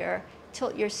breathe here,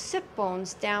 tilt your sit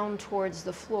bones down towards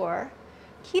the floor.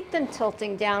 Keep them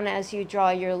tilting down as you draw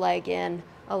your leg in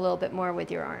a little bit more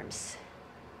with your arms.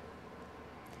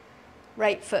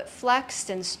 Right foot flexed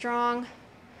and strong.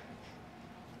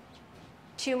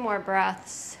 2 more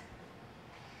breaths.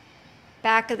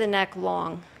 Back of the neck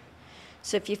long.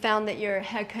 So if you found that your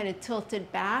head kind of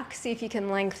tilted back, see if you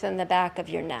can lengthen the back of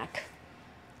your neck.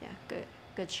 Yeah, good.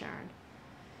 Good, Sharon.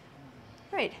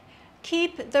 Right.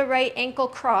 Keep the right ankle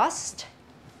crossed,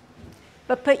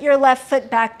 but put your left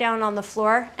foot back down on the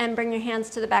floor and bring your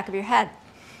hands to the back of your head.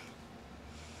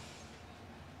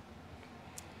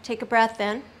 Take a breath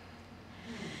in.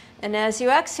 And as you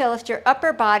exhale, lift your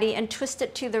upper body and twist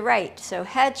it to the right. So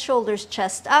head, shoulders,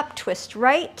 chest up, twist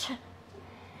right.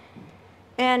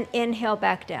 And inhale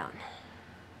back down.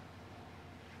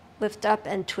 Lift up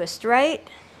and twist right.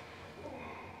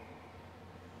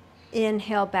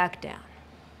 Inhale back down.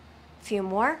 A few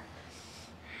more.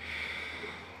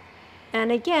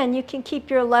 And again, you can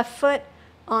keep your left foot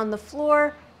on the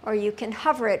floor, or you can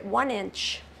hover it 1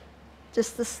 inch,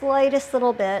 just the slightest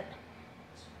little bit,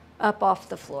 up off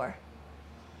the floor.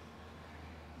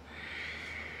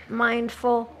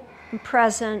 Mindful and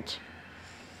present.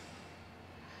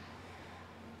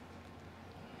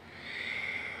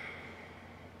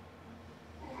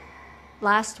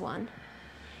 Last one.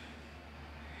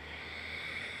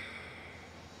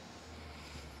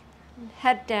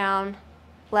 Head down,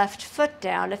 left foot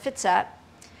down if it's up.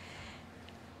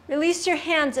 Release your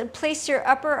hands and place your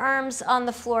upper arms on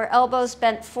the floor, elbows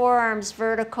bent, forearms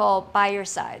vertical by your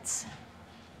sides.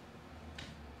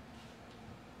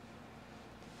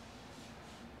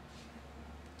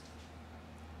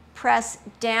 Press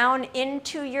down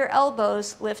into your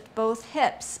elbows, lift both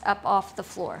hips up off the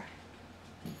floor.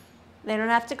 They don't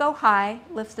have to go high,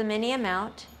 lift them any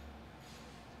amount.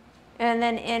 And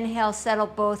then inhale, settle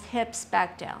both hips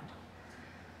back down.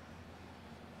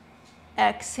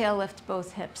 Exhale, lift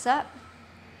both hips up.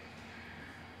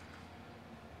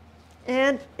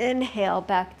 And inhale,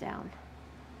 back down.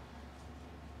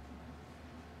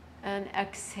 And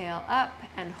exhale up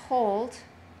and hold.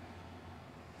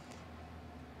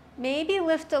 Maybe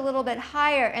lift a little bit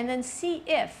higher and then see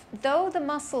if, though the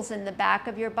muscles in the back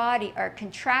of your body are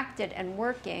contracted and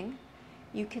working,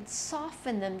 you can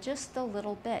soften them just a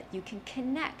little bit. You can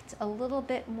connect a little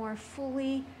bit more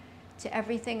fully to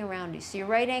everything around you. So your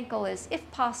right ankle is,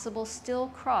 if possible, still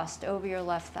crossed over your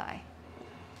left thigh.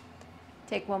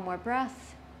 Take 1 more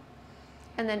breath.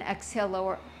 And then exhale,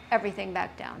 lower everything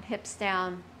back down. Hips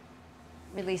down.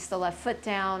 Release the left foot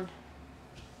down.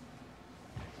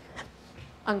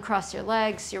 Uncross your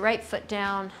legs, your right foot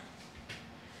down.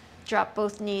 Drop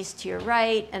both knees to your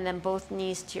right and then both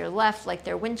knees to your left like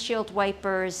they're windshield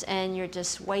wipers, and you're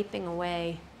just wiping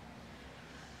away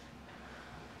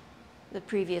the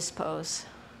previous pose.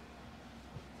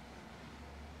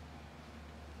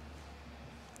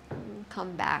 And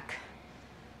come back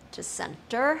to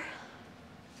center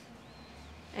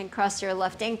and cross your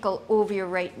left ankle over your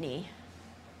right knee.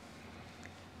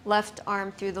 Left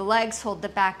arm through the legs, hold the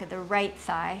back of the right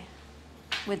thigh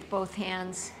with both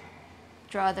hands.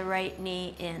 Draw the right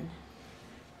knee in.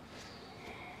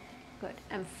 Good.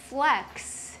 And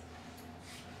flex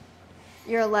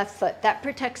your left foot. That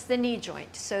protects the knee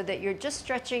joint so that you're just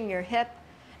stretching your hip,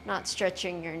 not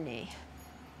stretching your knee.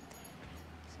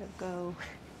 So go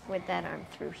with that arm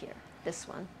through here. This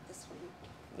one. This one?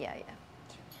 Yeah,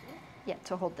 yeah. Yeah,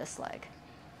 to hold this leg.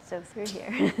 So through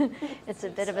here. It's a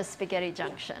bit of a spaghetti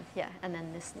junction. Yeah, and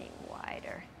then this knee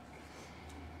wider.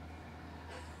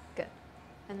 Good.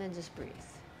 And then just breathe.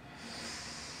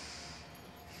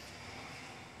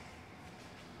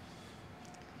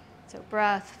 So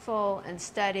breath full and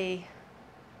steady.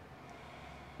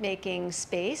 Making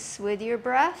space with your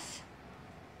breath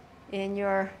in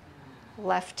your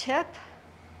left hip.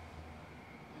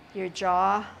 Your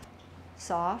jaw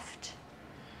soft.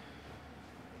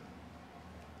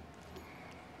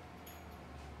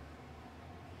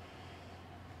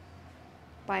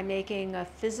 By making a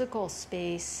physical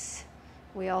space,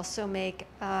 we also make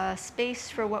a space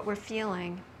for what we're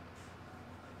feeling.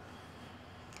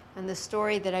 And the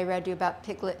story that I read you about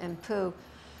Piglet and Pooh,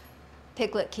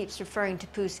 Piglet keeps referring to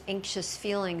Pooh's anxious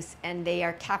feelings, and they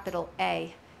are capital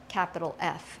A, capital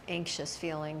F, anxious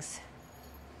feelings.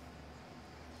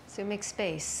 So make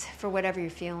space for whatever you're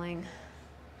feeling.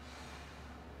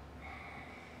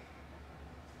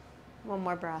 1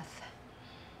 more breath.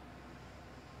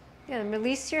 Yeah, and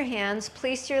release your hands.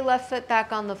 Place your left foot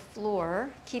back on the floor.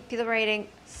 Keep the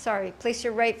place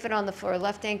your right foot on the floor.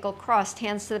 Left ankle crossed,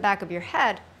 hands to the back of your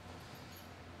head.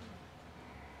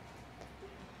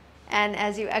 And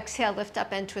as you exhale, lift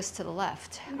up and twist to the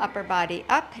left. Upper body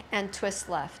up and twist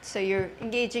left. So you're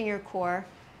engaging your core.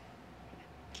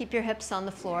 Keep your hips on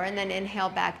the floor and then inhale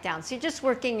back down. So you're just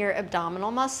working your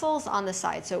abdominal muscles on the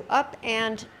side. So up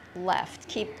and left.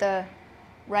 Keep the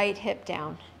right hip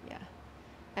down. Yeah.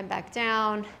 and back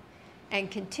down, and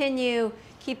continue.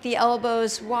 Keep the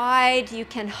elbows wide. You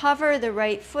can hover the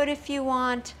right foot if you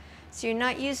want. So you're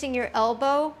not using your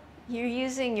elbow, you're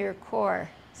using your core.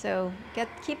 So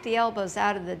keep the elbows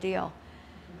out of the deal.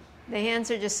 The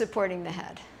hands are just supporting the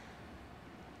head.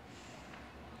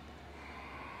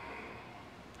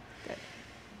 Good.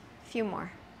 A few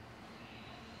more.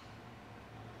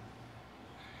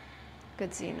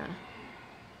 Good, Zena.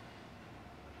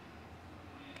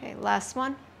 Okay, last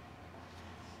one.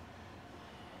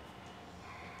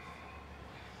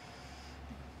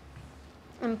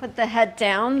 And put the head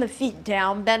down, the feet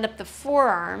down, bend up the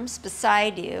forearms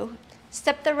beside you.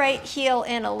 Step the right heel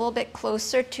in a little bit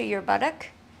closer to your buttock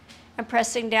and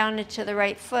pressing down into the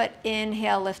right foot.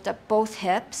 Inhale, lift up both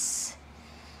hips.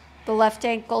 The left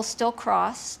ankle still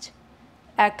crossed.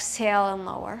 Exhale and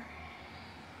lower.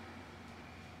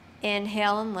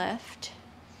 Inhale and lift.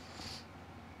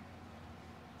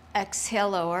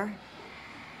 Exhale, lower.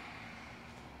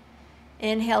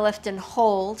 Inhale, lift and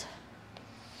hold.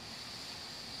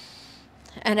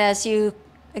 And as you,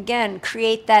 again,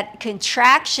 create that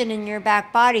contraction in your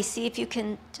back body, see if you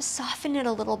can just soften it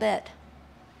a little bit.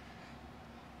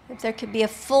 If there could be a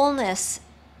fullness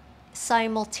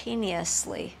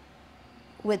simultaneously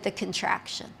with the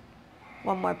contraction.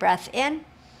 One more breath in.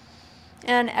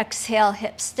 And exhale,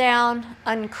 hips down.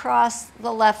 Uncross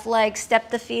the left leg. Step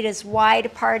the feet as wide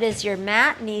apart as your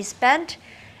mat, knees bent.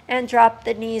 And drop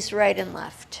the knees right and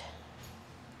left.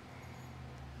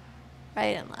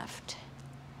 Right and left.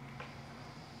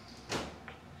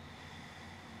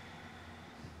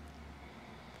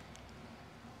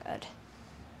 Good.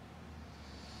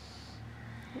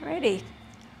 Alrighty.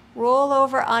 Roll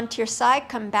over onto your side.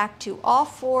 Come back to all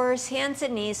fours, hands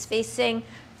and knees facing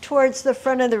towards the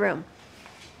front of the room.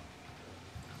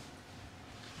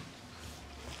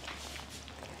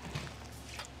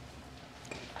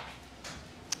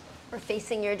 Or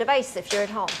facing your device if you're at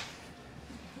home.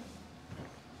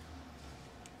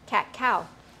 Cat-cow.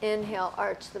 Inhale,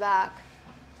 arch the back.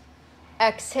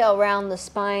 Exhale, round the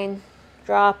spine.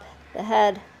 Drop the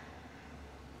head.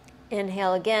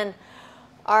 Inhale again,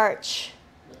 arch.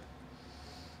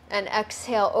 And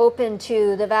exhale, open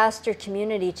to the vaster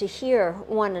community to hear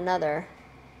one another.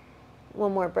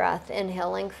 One more breath.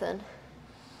 Inhale, lengthen.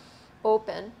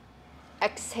 Open.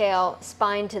 Exhale,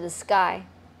 spine to the sky.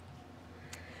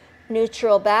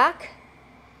 Neutral back.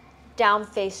 Down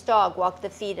face dog. Walk the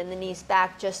feet and the knees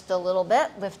back just a little bit.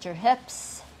 Lift your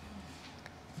hips.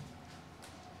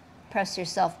 Press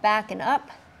yourself back and up.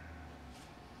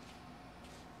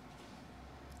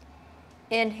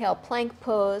 Inhale, plank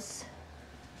pose.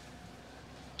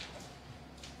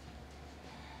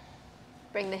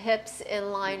 Bring the hips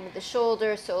in line with the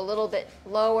shoulders, so a little bit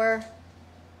lower.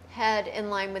 Head in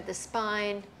line with the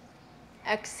spine.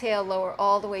 Exhale, lower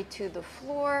all the way to the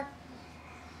floor.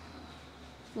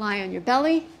 Lie on your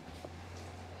belly.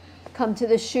 Come to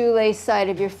the shoelace side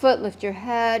of your foot. Lift your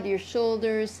head, your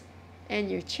shoulders,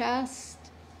 and your chest.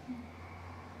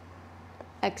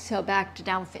 Exhale, back to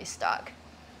down face dog.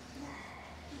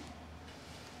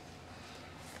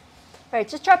 All right,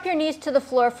 just drop your knees to the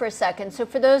floor for a second. So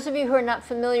for those of you who are not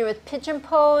familiar with pigeon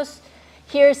pose,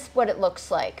 here's what it looks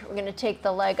like. We're going to take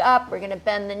the leg up, we're going to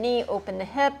bend the knee, open the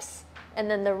hips, and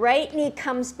then the right knee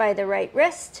comes by the right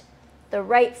wrist, the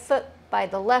right foot by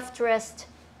the left wrist,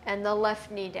 and the left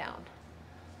knee down.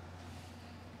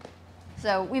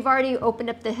 So we've already opened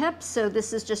up the hips, so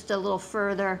this is just a little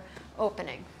further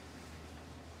opening.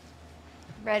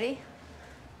 Ready?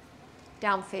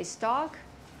 Down face dog.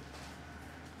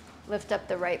 Lift up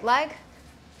the right leg,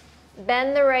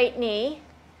 bend the right knee,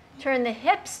 turn the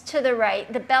hips to the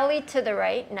right, the belly to the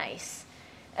right, nice.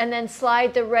 And then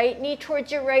slide the right knee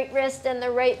towards your right wrist and the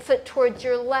right foot towards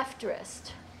your left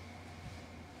wrist.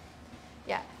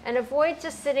 Yeah, and avoid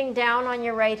just sitting down on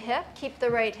your right hip. Keep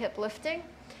the right hip lifting.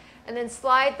 And then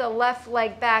slide the left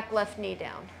leg back, left knee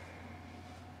down.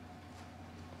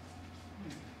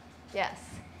 Yes,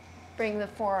 bring the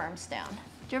forearms down.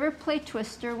 Did you ever play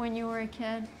Twister when you were a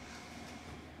kid?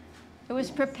 It was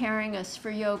preparing us for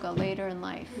yoga later in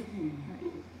life. Right.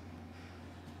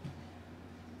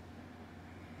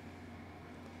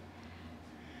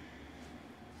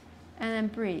 And then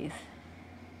breathe.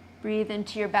 Breathe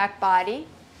into your back body.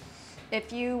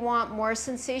 If you want more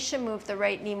sensation, move the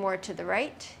right knee more to the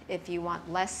right. If you want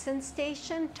less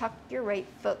sensation, tuck your right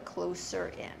foot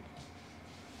closer in.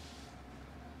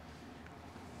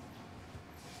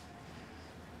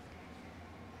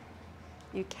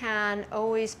 You can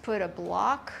always put a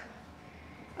block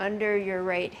under your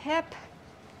right hip.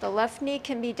 The left knee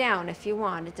can be down if you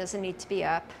want. It doesn't need to be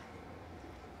up.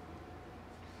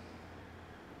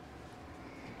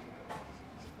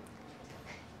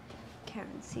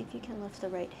 Karen, see if you can lift the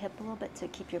right hip a little bit to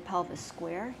keep your pelvis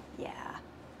square. Yeah.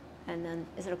 And then,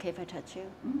 is it okay if I touch you?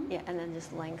 Mm-hmm. Yeah, and then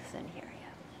just lengthen here. Yeah.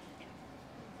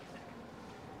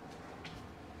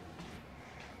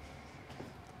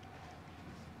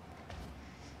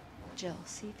 Jill,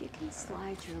 see if you can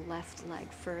slide your left leg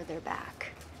further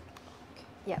back.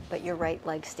 Yeah, but your right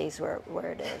leg stays where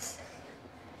it is.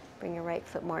 Bring your right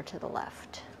foot more to the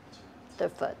left. The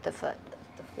foot.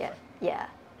 Yeah, yeah.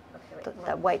 Okay,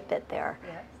 that white bit there.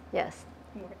 Yes. Yes.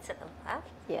 More to the left?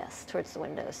 Yes, towards the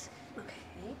windows.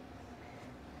 Okay.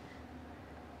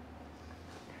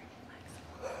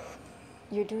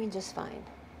 You're doing just fine.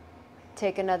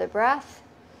 Take another breath.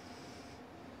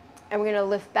 And we're going to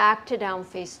lift back to down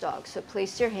face dog. So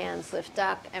place your hands, lift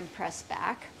up, and press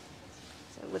back.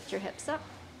 So lift your hips up,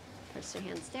 press your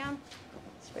hands down,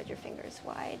 spread your fingers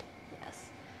wide. Yes.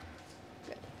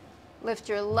 Good. Lift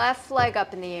your left leg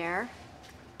up in the air.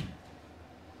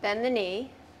 Bend the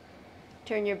knee.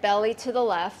 Turn your belly to the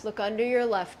left. Look under your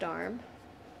left arm.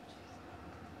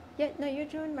 Yeah, no, you're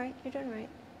doing right. You're doing right.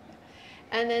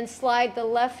 And then slide the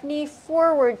left knee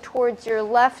forward towards your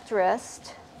left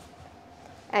wrist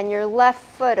and your left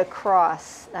foot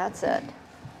across. That's it.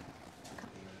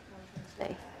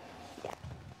 Yeah.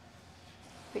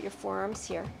 Put your forearms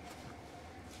here.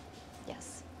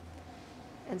 Yes.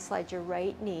 And slide your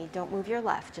right knee. Don't move your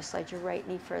left. Just slide your right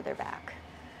knee further back.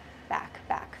 Back,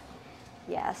 back.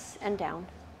 Yes, and down.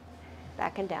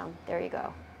 Back and down. There you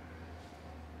go.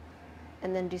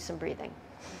 And then do some breathing.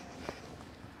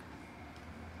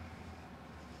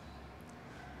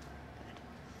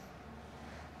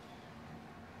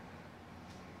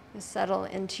 Settle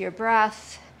into your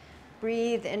breath.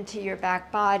 Breathe into your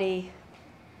back body.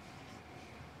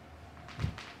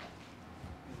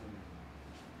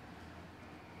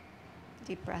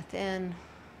 Deep breath in.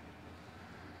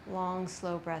 Long,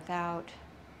 slow breath out.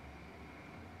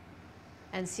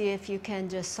 And see if you can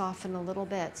just soften a little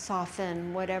bit.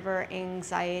 Soften whatever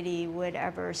anxiety,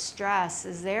 whatever stress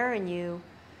is there in you.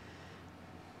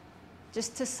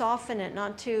 Just to soften it,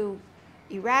 not to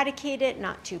eradicate it,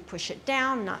 not to push it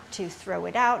down, not to throw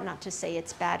it out, not to say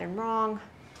it's bad and wrong,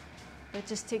 but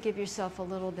just to give yourself a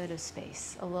little bit of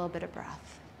space, a little bit of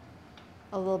breath,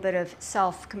 a little bit of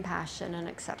self-compassion and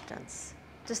acceptance.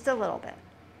 Just a little bit.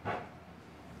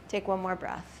 Take one more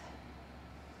breath.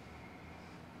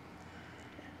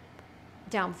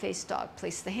 Down face dog.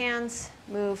 Place the hands,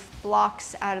 move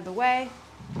blocks out of the way,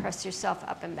 press yourself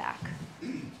up and back.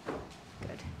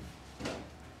 Good.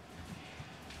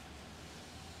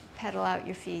 Pedal out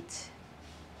your feet.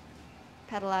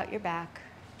 Pedal out your back.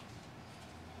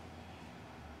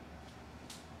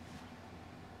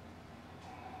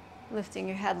 Lifting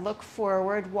your head, look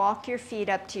forward. Walk your feet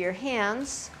up to your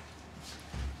hands.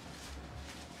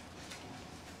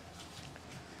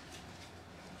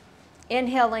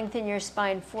 Inhale, lengthen your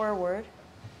spine forward.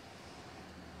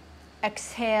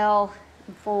 Exhale,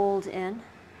 fold in.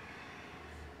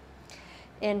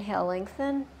 Inhale,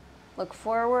 lengthen. Look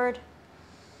forward.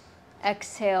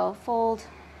 Exhale, fold.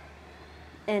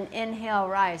 And inhale,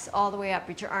 rise all the way up.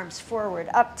 Reach your arms forward,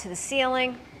 up to the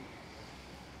ceiling.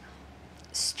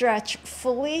 Stretch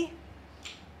fully.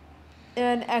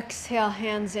 And exhale,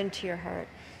 hands into your heart.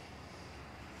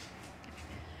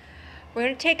 We're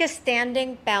going to take a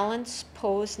standing balance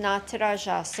pose,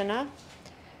 Natarajasana.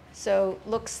 So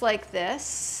looks like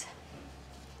this.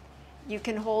 You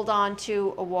can hold on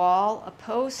to a wall, a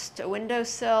post, a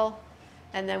windowsill,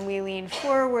 and then we lean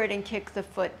forward and kick the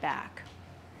foot back.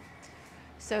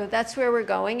 So that's where we're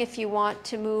going. If you want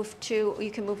to move to,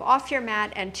 you can move off your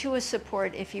mat and to a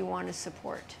support if you want to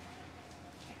support.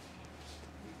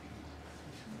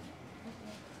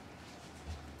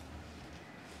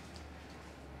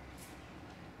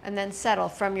 And then settle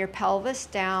from your pelvis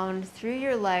down through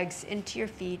your legs, into your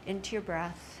feet, into your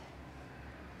breath.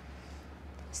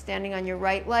 Standing on your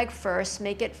right leg first,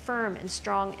 make it firm and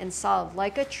strong and solid,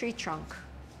 like a tree trunk.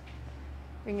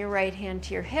 Bring your right hand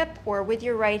to your hip, or with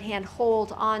your right hand,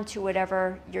 hold on to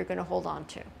whatever you're going to hold on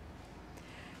to.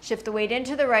 Shift the weight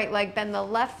into the right leg, bend the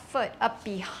left foot up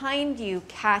behind you,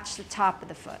 catch the top of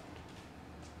the foot.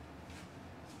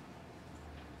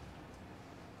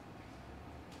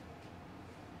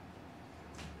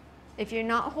 If you're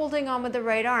not holding on with the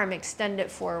right arm, extend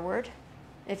it forward.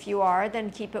 If you are,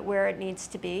 then keep it where it needs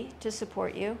to be to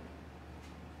support you.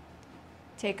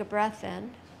 Take a breath in.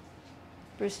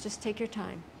 Bruce, just take your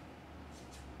time.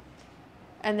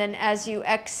 And then as you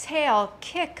exhale,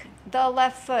 kick the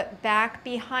left foot back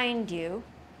behind you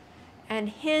and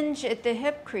hinge at the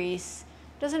hip crease.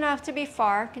 Doesn't have to be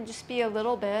far, can just be a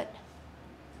little bit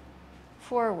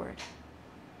forward.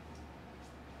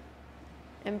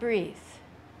 And breathe.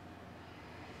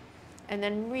 And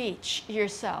then reach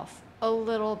yourself a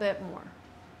little bit more.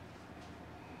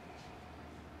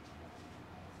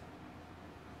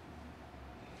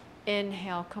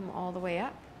 Inhale, come all the way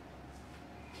up.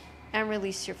 And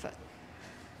release your foot.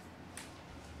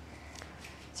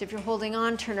 So if you're holding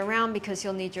on, turn around because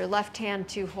you'll need your left hand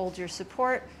to hold your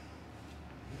support.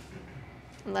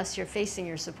 Unless you're facing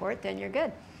your support, then you're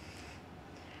good.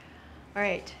 All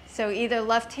right, so either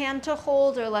left hand to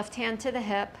hold or left hand to the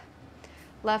hip.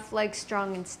 Left leg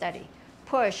strong and steady.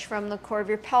 Push from the core of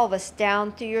your pelvis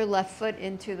down through your left foot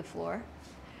into the floor.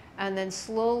 And then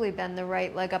slowly bend the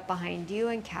right leg up behind you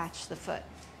and catch the foot.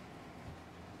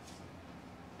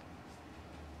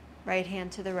 Right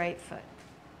hand to the right foot.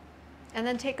 And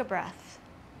then take a breath.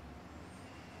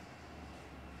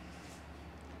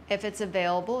 If it's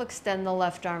available, extend the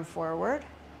left arm forward.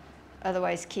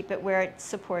 Otherwise, keep it where it's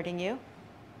supporting you.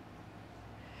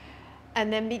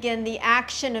 And then begin the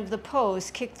action of the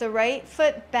pose. Kick the right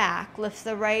foot back, lift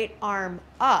the right arm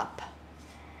up.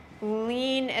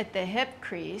 Lean at the hip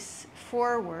crease,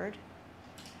 forward.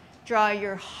 Draw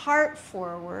your heart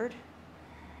forward.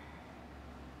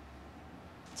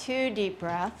 2 deep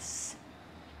breaths.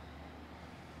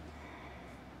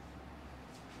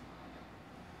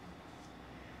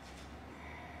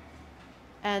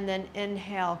 And then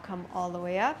inhale, come all the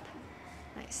way up.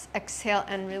 Nice. Exhale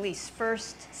and release.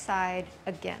 First side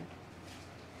again.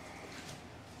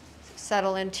 So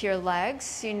settle into your legs.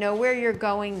 So you know where you're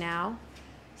going now.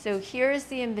 So here's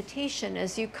the invitation.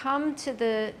 As you come to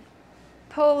the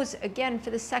pose again for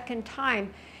the second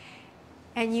time,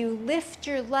 and you lift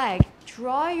your leg,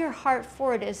 draw your heart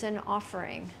forward as an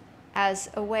offering, as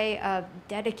a way of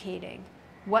dedicating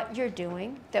what you're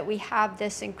doing, that we have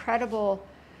this incredible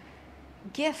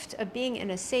gift of being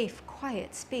in a safe,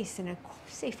 quiet space, in a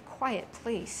safe, quiet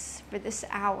place for this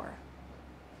hour,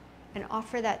 and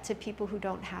offer that to people who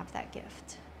don't have that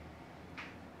gift.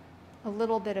 A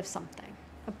little bit of something,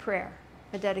 a prayer,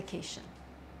 a dedication.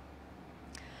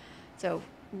 So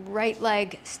right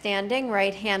leg standing,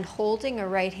 right hand holding, or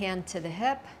right hand to the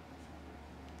hip.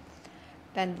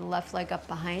 Bend the left leg up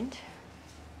behind.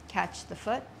 Catch the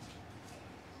foot.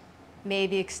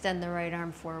 Maybe extend the right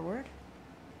arm forward.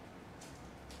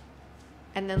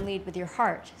 And then lead with your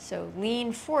heart. So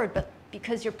lean forward, but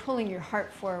because you're pulling your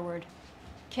heart forward,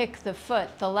 kick the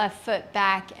foot, the left foot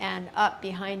back and up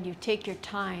behind you. Take your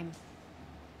time.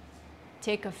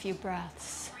 Take a few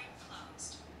breaths.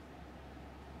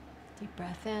 Deep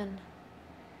breath in.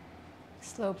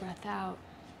 Slow breath out.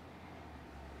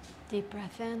 Deep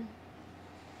breath in.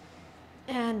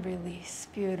 And release.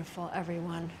 Beautiful,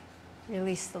 everyone.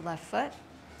 Release the left foot.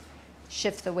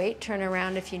 Shift the weight, turn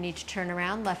around if you need to turn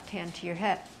around, left hand to your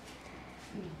hip.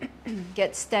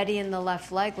 Get steady in the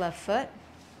left leg, left foot,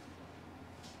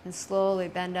 and slowly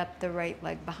bend up the right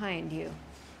leg behind you.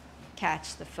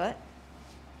 Catch the foot.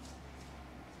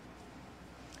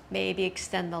 Maybe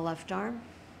extend the left arm.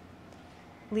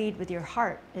 Lead with your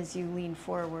heart as you lean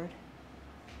forward.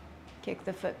 Kick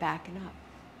the foot back and up.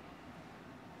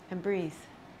 And breathe.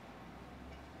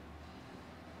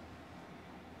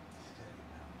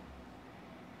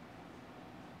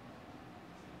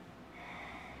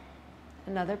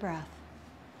 Another breath.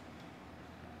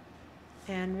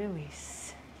 And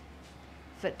release.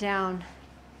 Foot down,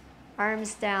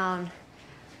 arms down.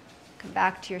 Come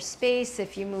back to your space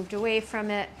if you moved away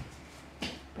from it.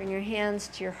 Bring your hands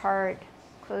to your heart.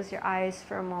 Close your eyes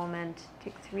for a moment.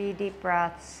 Take 3 deep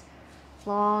breaths.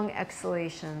 Long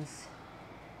exhalations.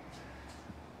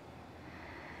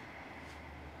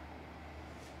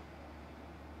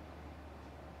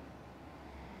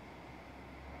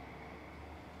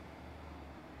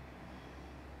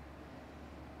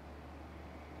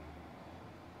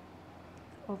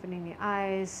 Opening the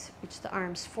eyes, reach the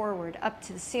arms forward, up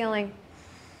to the ceiling.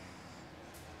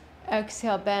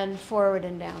 Exhale, bend forward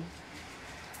and down.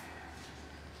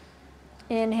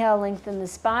 Inhale, lengthen the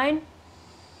spine.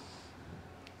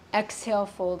 Exhale,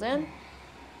 fold in.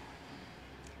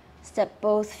 Step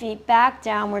both feet back,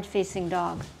 downward facing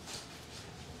dog.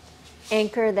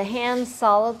 Anchor the hands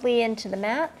solidly into the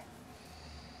mat.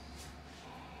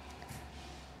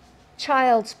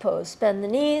 Child's pose, bend the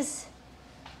knees.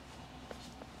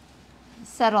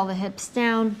 Settle the hips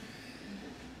down.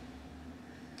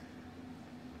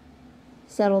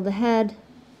 Settle the head.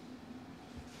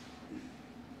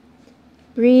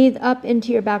 Breathe up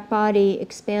into your back body,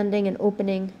 expanding and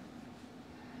opening.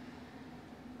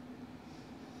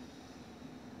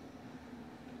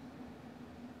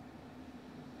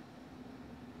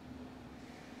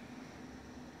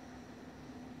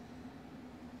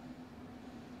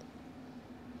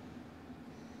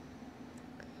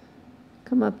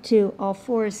 Come up to all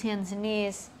fours, hands and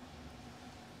knees.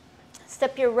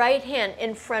 Step your right hand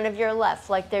in front of your left,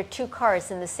 like there are two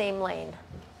cars in the same lane.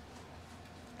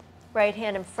 Right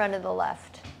hand in front of the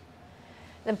left.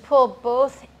 Then pull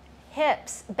both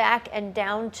hips back and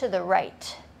down to the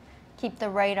right. Keep the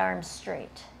right arm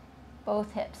straight.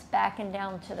 Both hips back and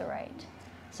down to the right.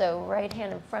 So right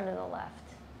hand in front of the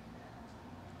left.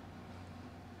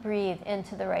 Breathe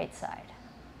into the right side.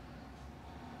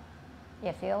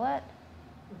 You feel it?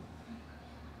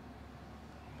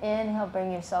 Inhale,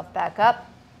 bring yourself back up.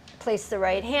 Place the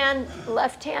right hand,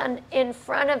 left hand in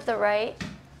front of the right,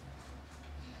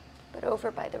 but over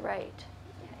by the right.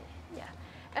 Yeah.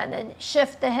 And then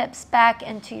shift the hips back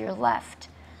into your left.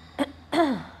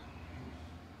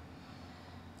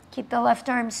 Keep the left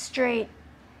arm straight,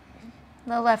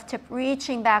 the left hip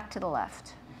reaching back to the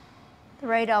left. The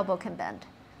right elbow can bend.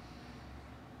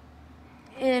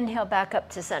 Inhale back up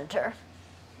to center.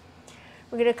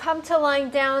 We're going to come to lying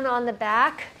down on the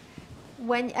back.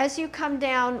 As you come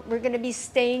down, we're going to be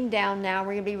staying down now.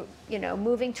 We're going to be,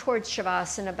 moving towards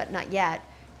Shavasana, but not yet.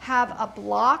 Have a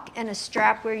block and a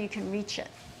strap where you can reach it.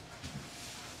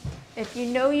 If you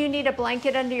know you need a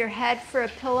blanket under your head for a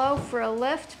pillow, for a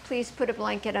lift, please put a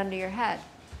blanket under your head.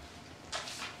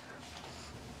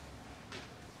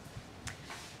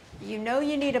 You know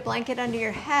you need a blanket under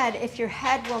your head if your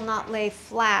head will not lay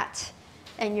flat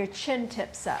and your chin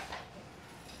tips up.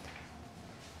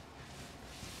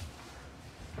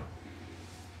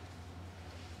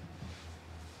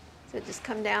 So just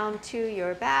come down to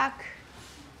your back.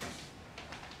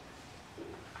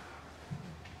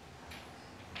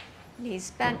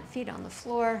 Knees bent, feet on the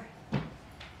floor.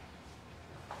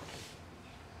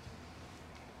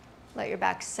 Let your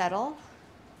back settle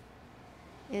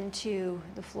into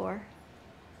the floor.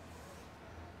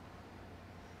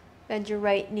 Bend your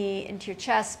right knee into your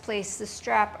chest. Place the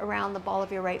strap around the ball of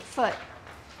your right foot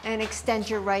and extend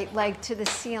your right leg to the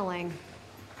ceiling.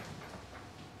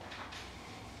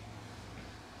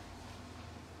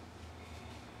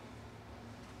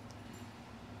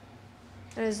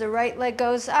 And as the right leg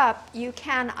goes up, you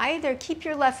can either keep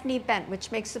your left knee bent,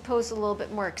 which makes the pose a little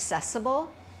bit more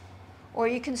accessible, or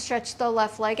you can stretch the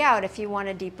left leg out if you want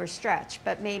a deeper stretch,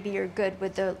 but maybe you're good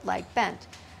with the leg bent.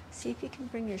 See if you can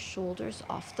bring your shoulders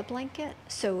off the blanket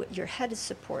so your head is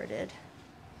supported.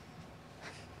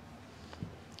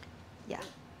 Yeah,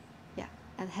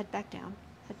 and head back down,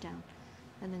 head down.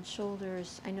 And then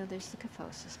shoulders, I know there's the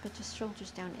kyphosis, but just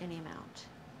shoulders down any amount.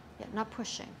 Yeah, not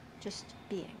pushing, just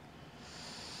being.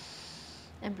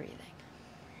 And breathing.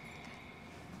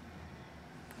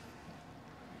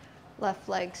 Left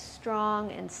leg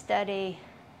strong and steady.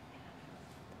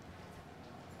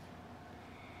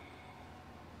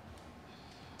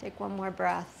 Take one more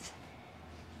breath.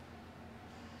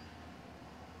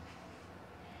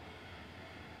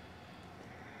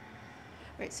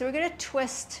 All right, so we're going to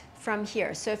twist from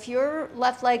here. So if your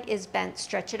left leg is bent,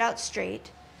 stretch it out straight.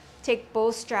 Take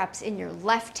both straps in your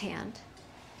left hand.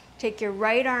 Take your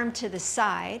right arm to the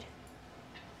side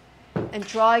and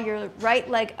draw your right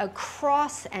leg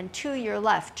across and to your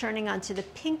left, turning onto the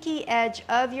pinky edge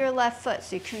of your left foot.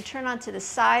 So you can turn onto the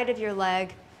side of your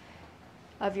leg,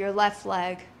 of your left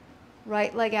leg,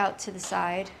 right leg out to the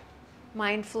side,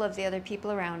 mindful of the other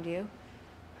people around you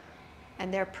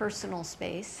and their personal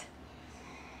space.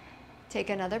 Take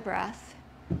another breath.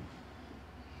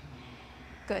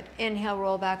 Good. Inhale,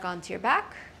 roll back onto your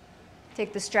back.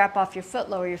 Take the strap off your foot,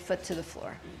 lower your foot to the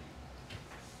floor.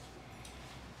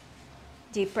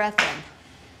 Deep breath in.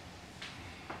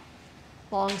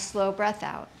 Long, slow breath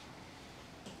out.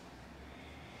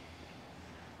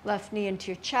 Left knee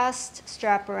into your chest,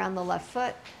 strap around the left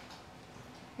foot.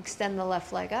 Extend the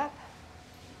left leg up.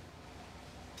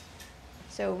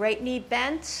 So right knee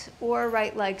bent or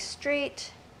right leg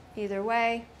straight, either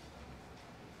way.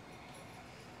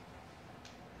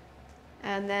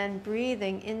 And then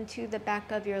breathing into the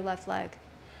back of your left leg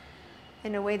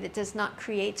in a way that does not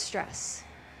create stress,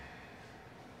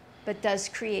 but does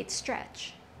create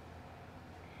stretch.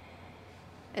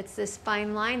 It's this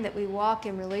fine line that we walk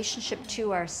in relationship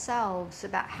to ourselves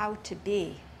about how to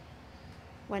be,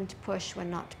 when to push, when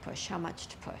not to push, how much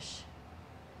to push.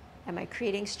 Am I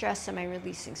creating stress? Am I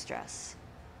releasing stress?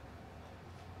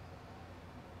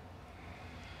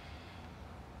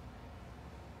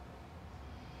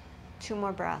 Two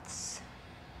more breaths.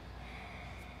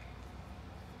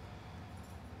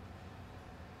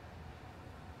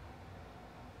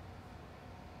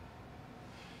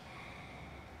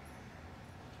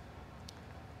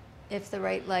 If the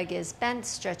right leg is bent,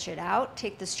 stretch it out.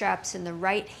 Take the straps in the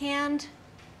right hand.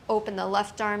 Open the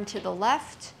left arm to the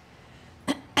left.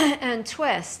 And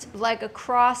twist, leg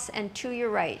across and to your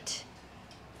right.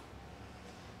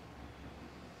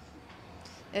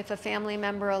 If a family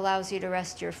member allows you to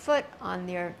rest your foot on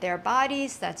their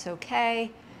bodies, that's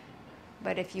okay.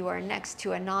 But if you are next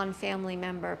to a non-family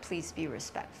member, please be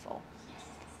respectful.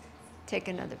 Take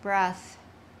another breath.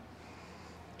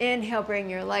 Inhale, bring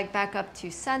your leg back up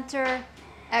to center.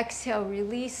 Exhale,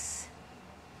 release.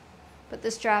 Put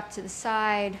the strap to the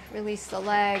side, release the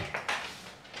leg.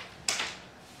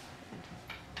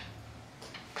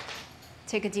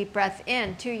 Take a deep breath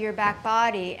in to your back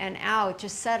body and out,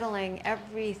 just settling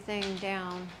everything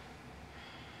down.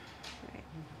 Right.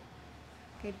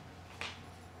 Good.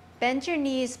 Bend your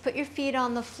knees, put your feet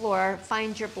on the floor,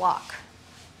 find your block.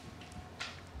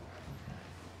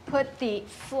 Put the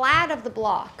flat of the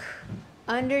block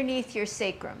underneath your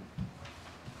sacrum.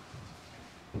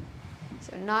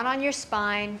 So not on your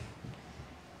spine,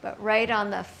 but right on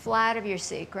the flat of your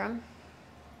sacrum.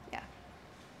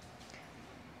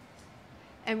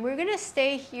 And we're going to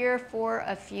stay here for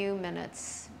a few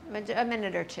minutes, a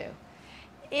minute or two.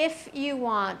 If you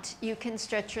want, you can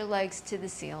stretch your legs to the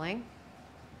ceiling.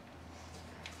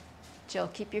 Jill,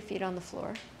 keep your feet on the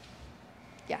floor.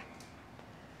 Yeah.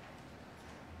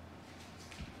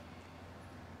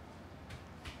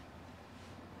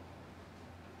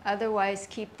 Otherwise,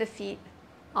 keep the feet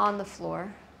on the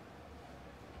floor.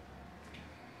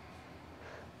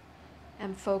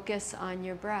 And focus on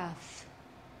your breath.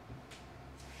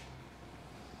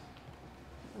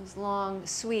 Those long,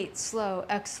 sweet, slow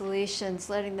exhalations,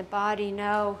 letting the body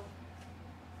know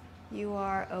you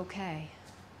are okay.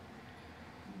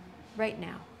 Right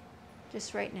now.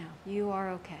 Just right now. You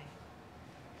are okay.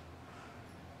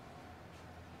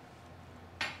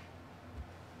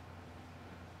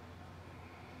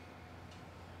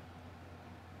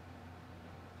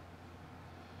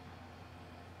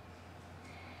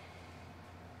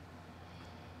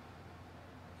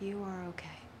 You are okay.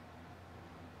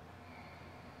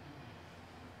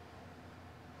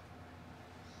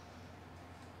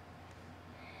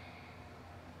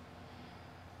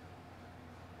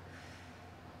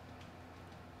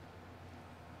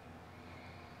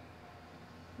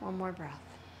 One more breath.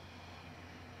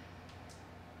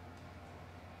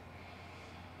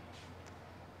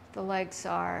 The legs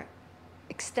are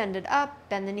extended up,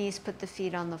 bend the knees, put the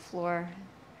feet on the floor,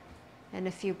 and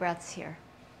a few breaths here.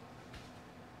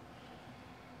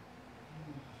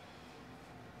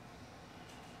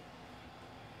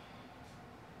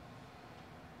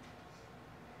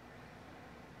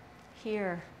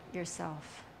 Hear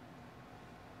yourself.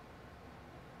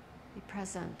 Be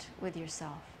present with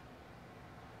yourself.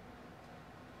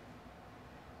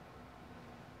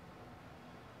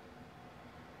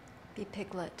 Be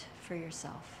Piglet for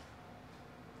yourself.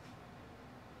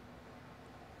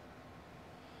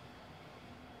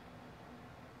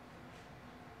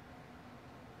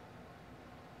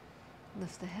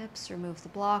 Lift the hips, remove the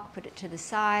block, put it to the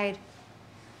side.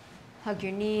 Hug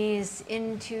your knees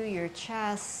into your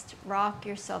chest. Rock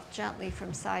yourself gently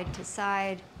from side to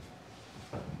side.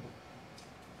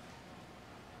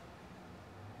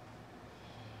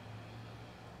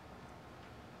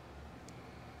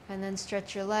 And then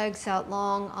stretch your legs out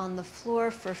long on the floor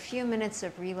for a few minutes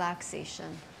of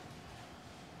relaxation.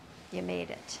 You made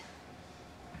it.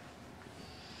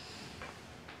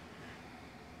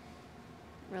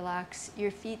 Relax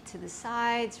your feet to the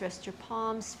sides, rest your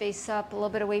palms face up, a little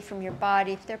bit away from your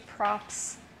body. If they're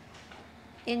props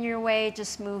in your way,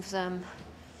 just move them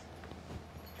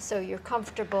so you're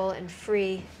comfortable and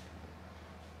free.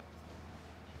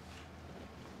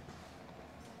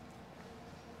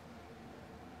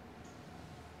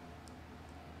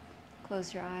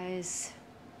 Close your eyes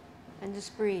and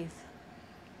just breathe.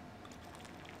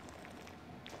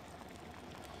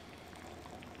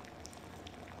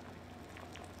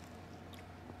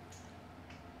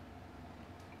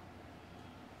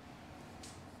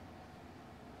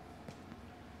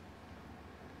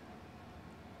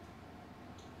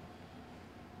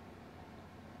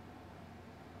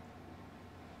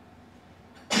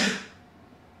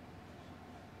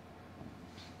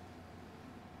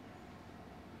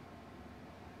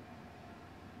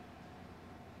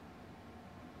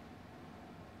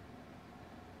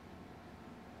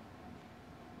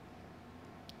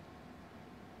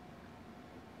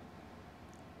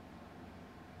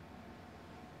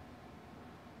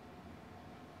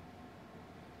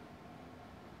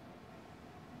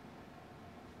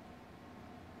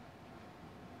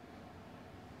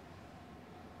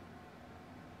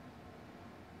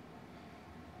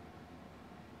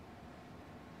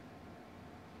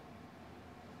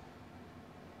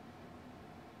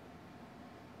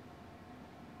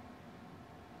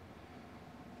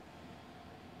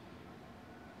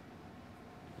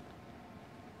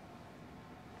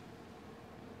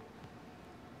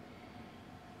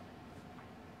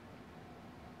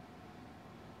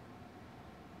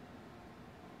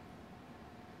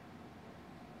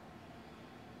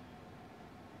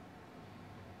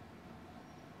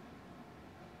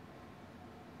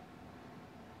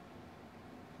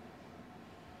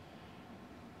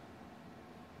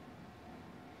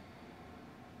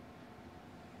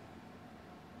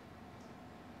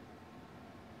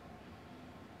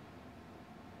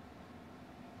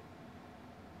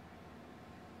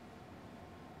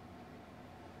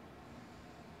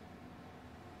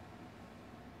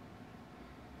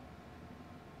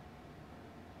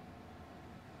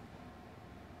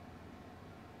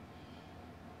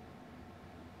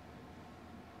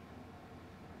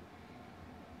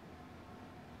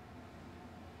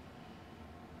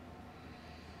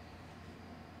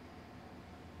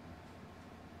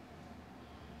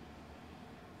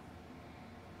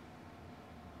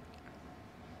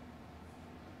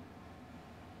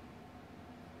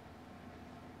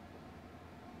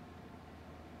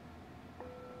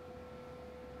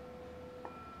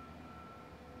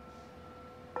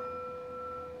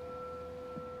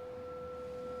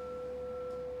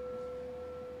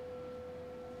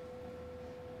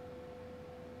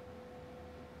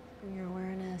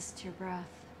 awareness to your breath.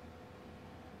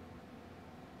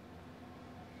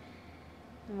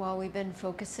 And while we've been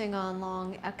focusing on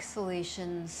long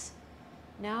exhalations,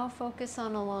 now focus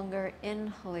on a longer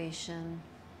inhalation,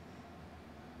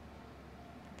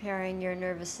 preparing your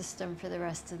nervous system for the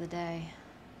rest of the day.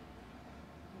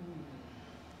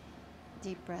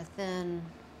 Deep breath in,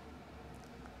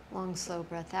 long, slow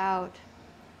breath out.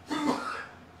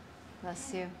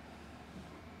 Bless you.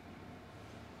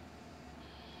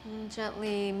 And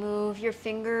gently move your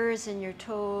fingers and your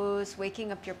toes,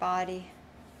 waking up your body.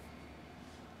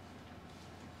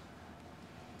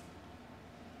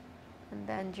 And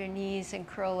bend your knees and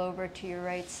curl over to your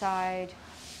right side.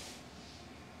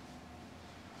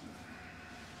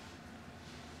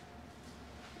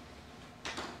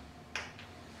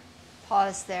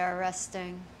 Pause there,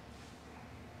 resting.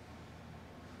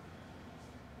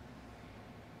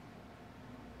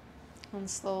 And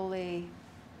slowly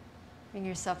bring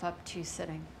yourself up to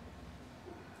sitting.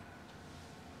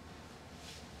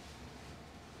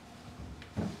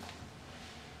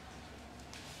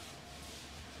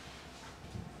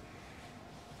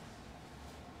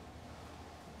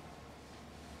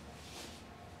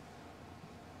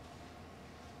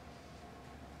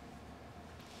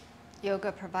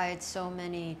 Yoga provides so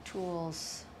many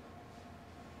tools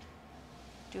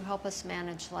to help us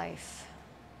manage life,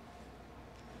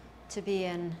 to be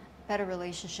in better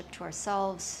relationship to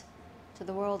ourselves, to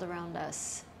the world around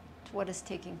us, to what is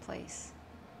taking place.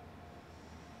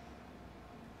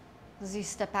 As you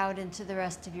step out into the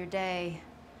rest of your day,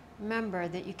 remember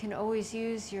that you can always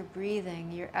use your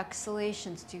breathing, your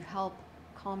exhalations to help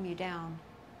calm you down.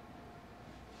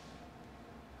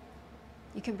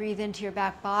 You can breathe into your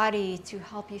back body to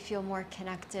help you feel more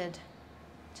connected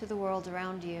to the world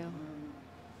around you.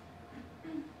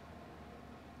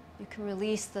 You can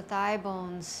release the thigh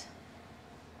bones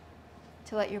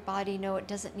to let your body know it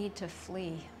doesn't need to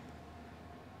flee.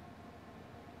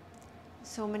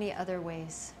 So many other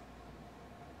ways.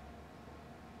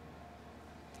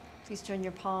 Please join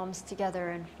your palms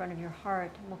together in front of your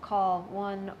heart, and we'll call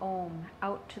one Om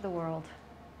out to the world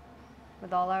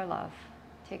with all our love.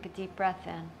 Take a deep breath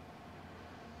in.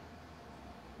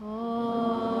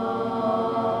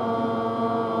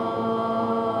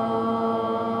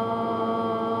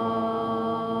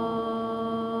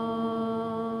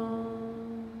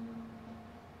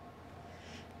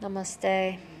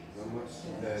 Namaste.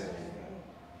 Namaste.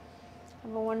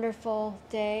 Have a wonderful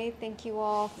day. Thank you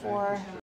all for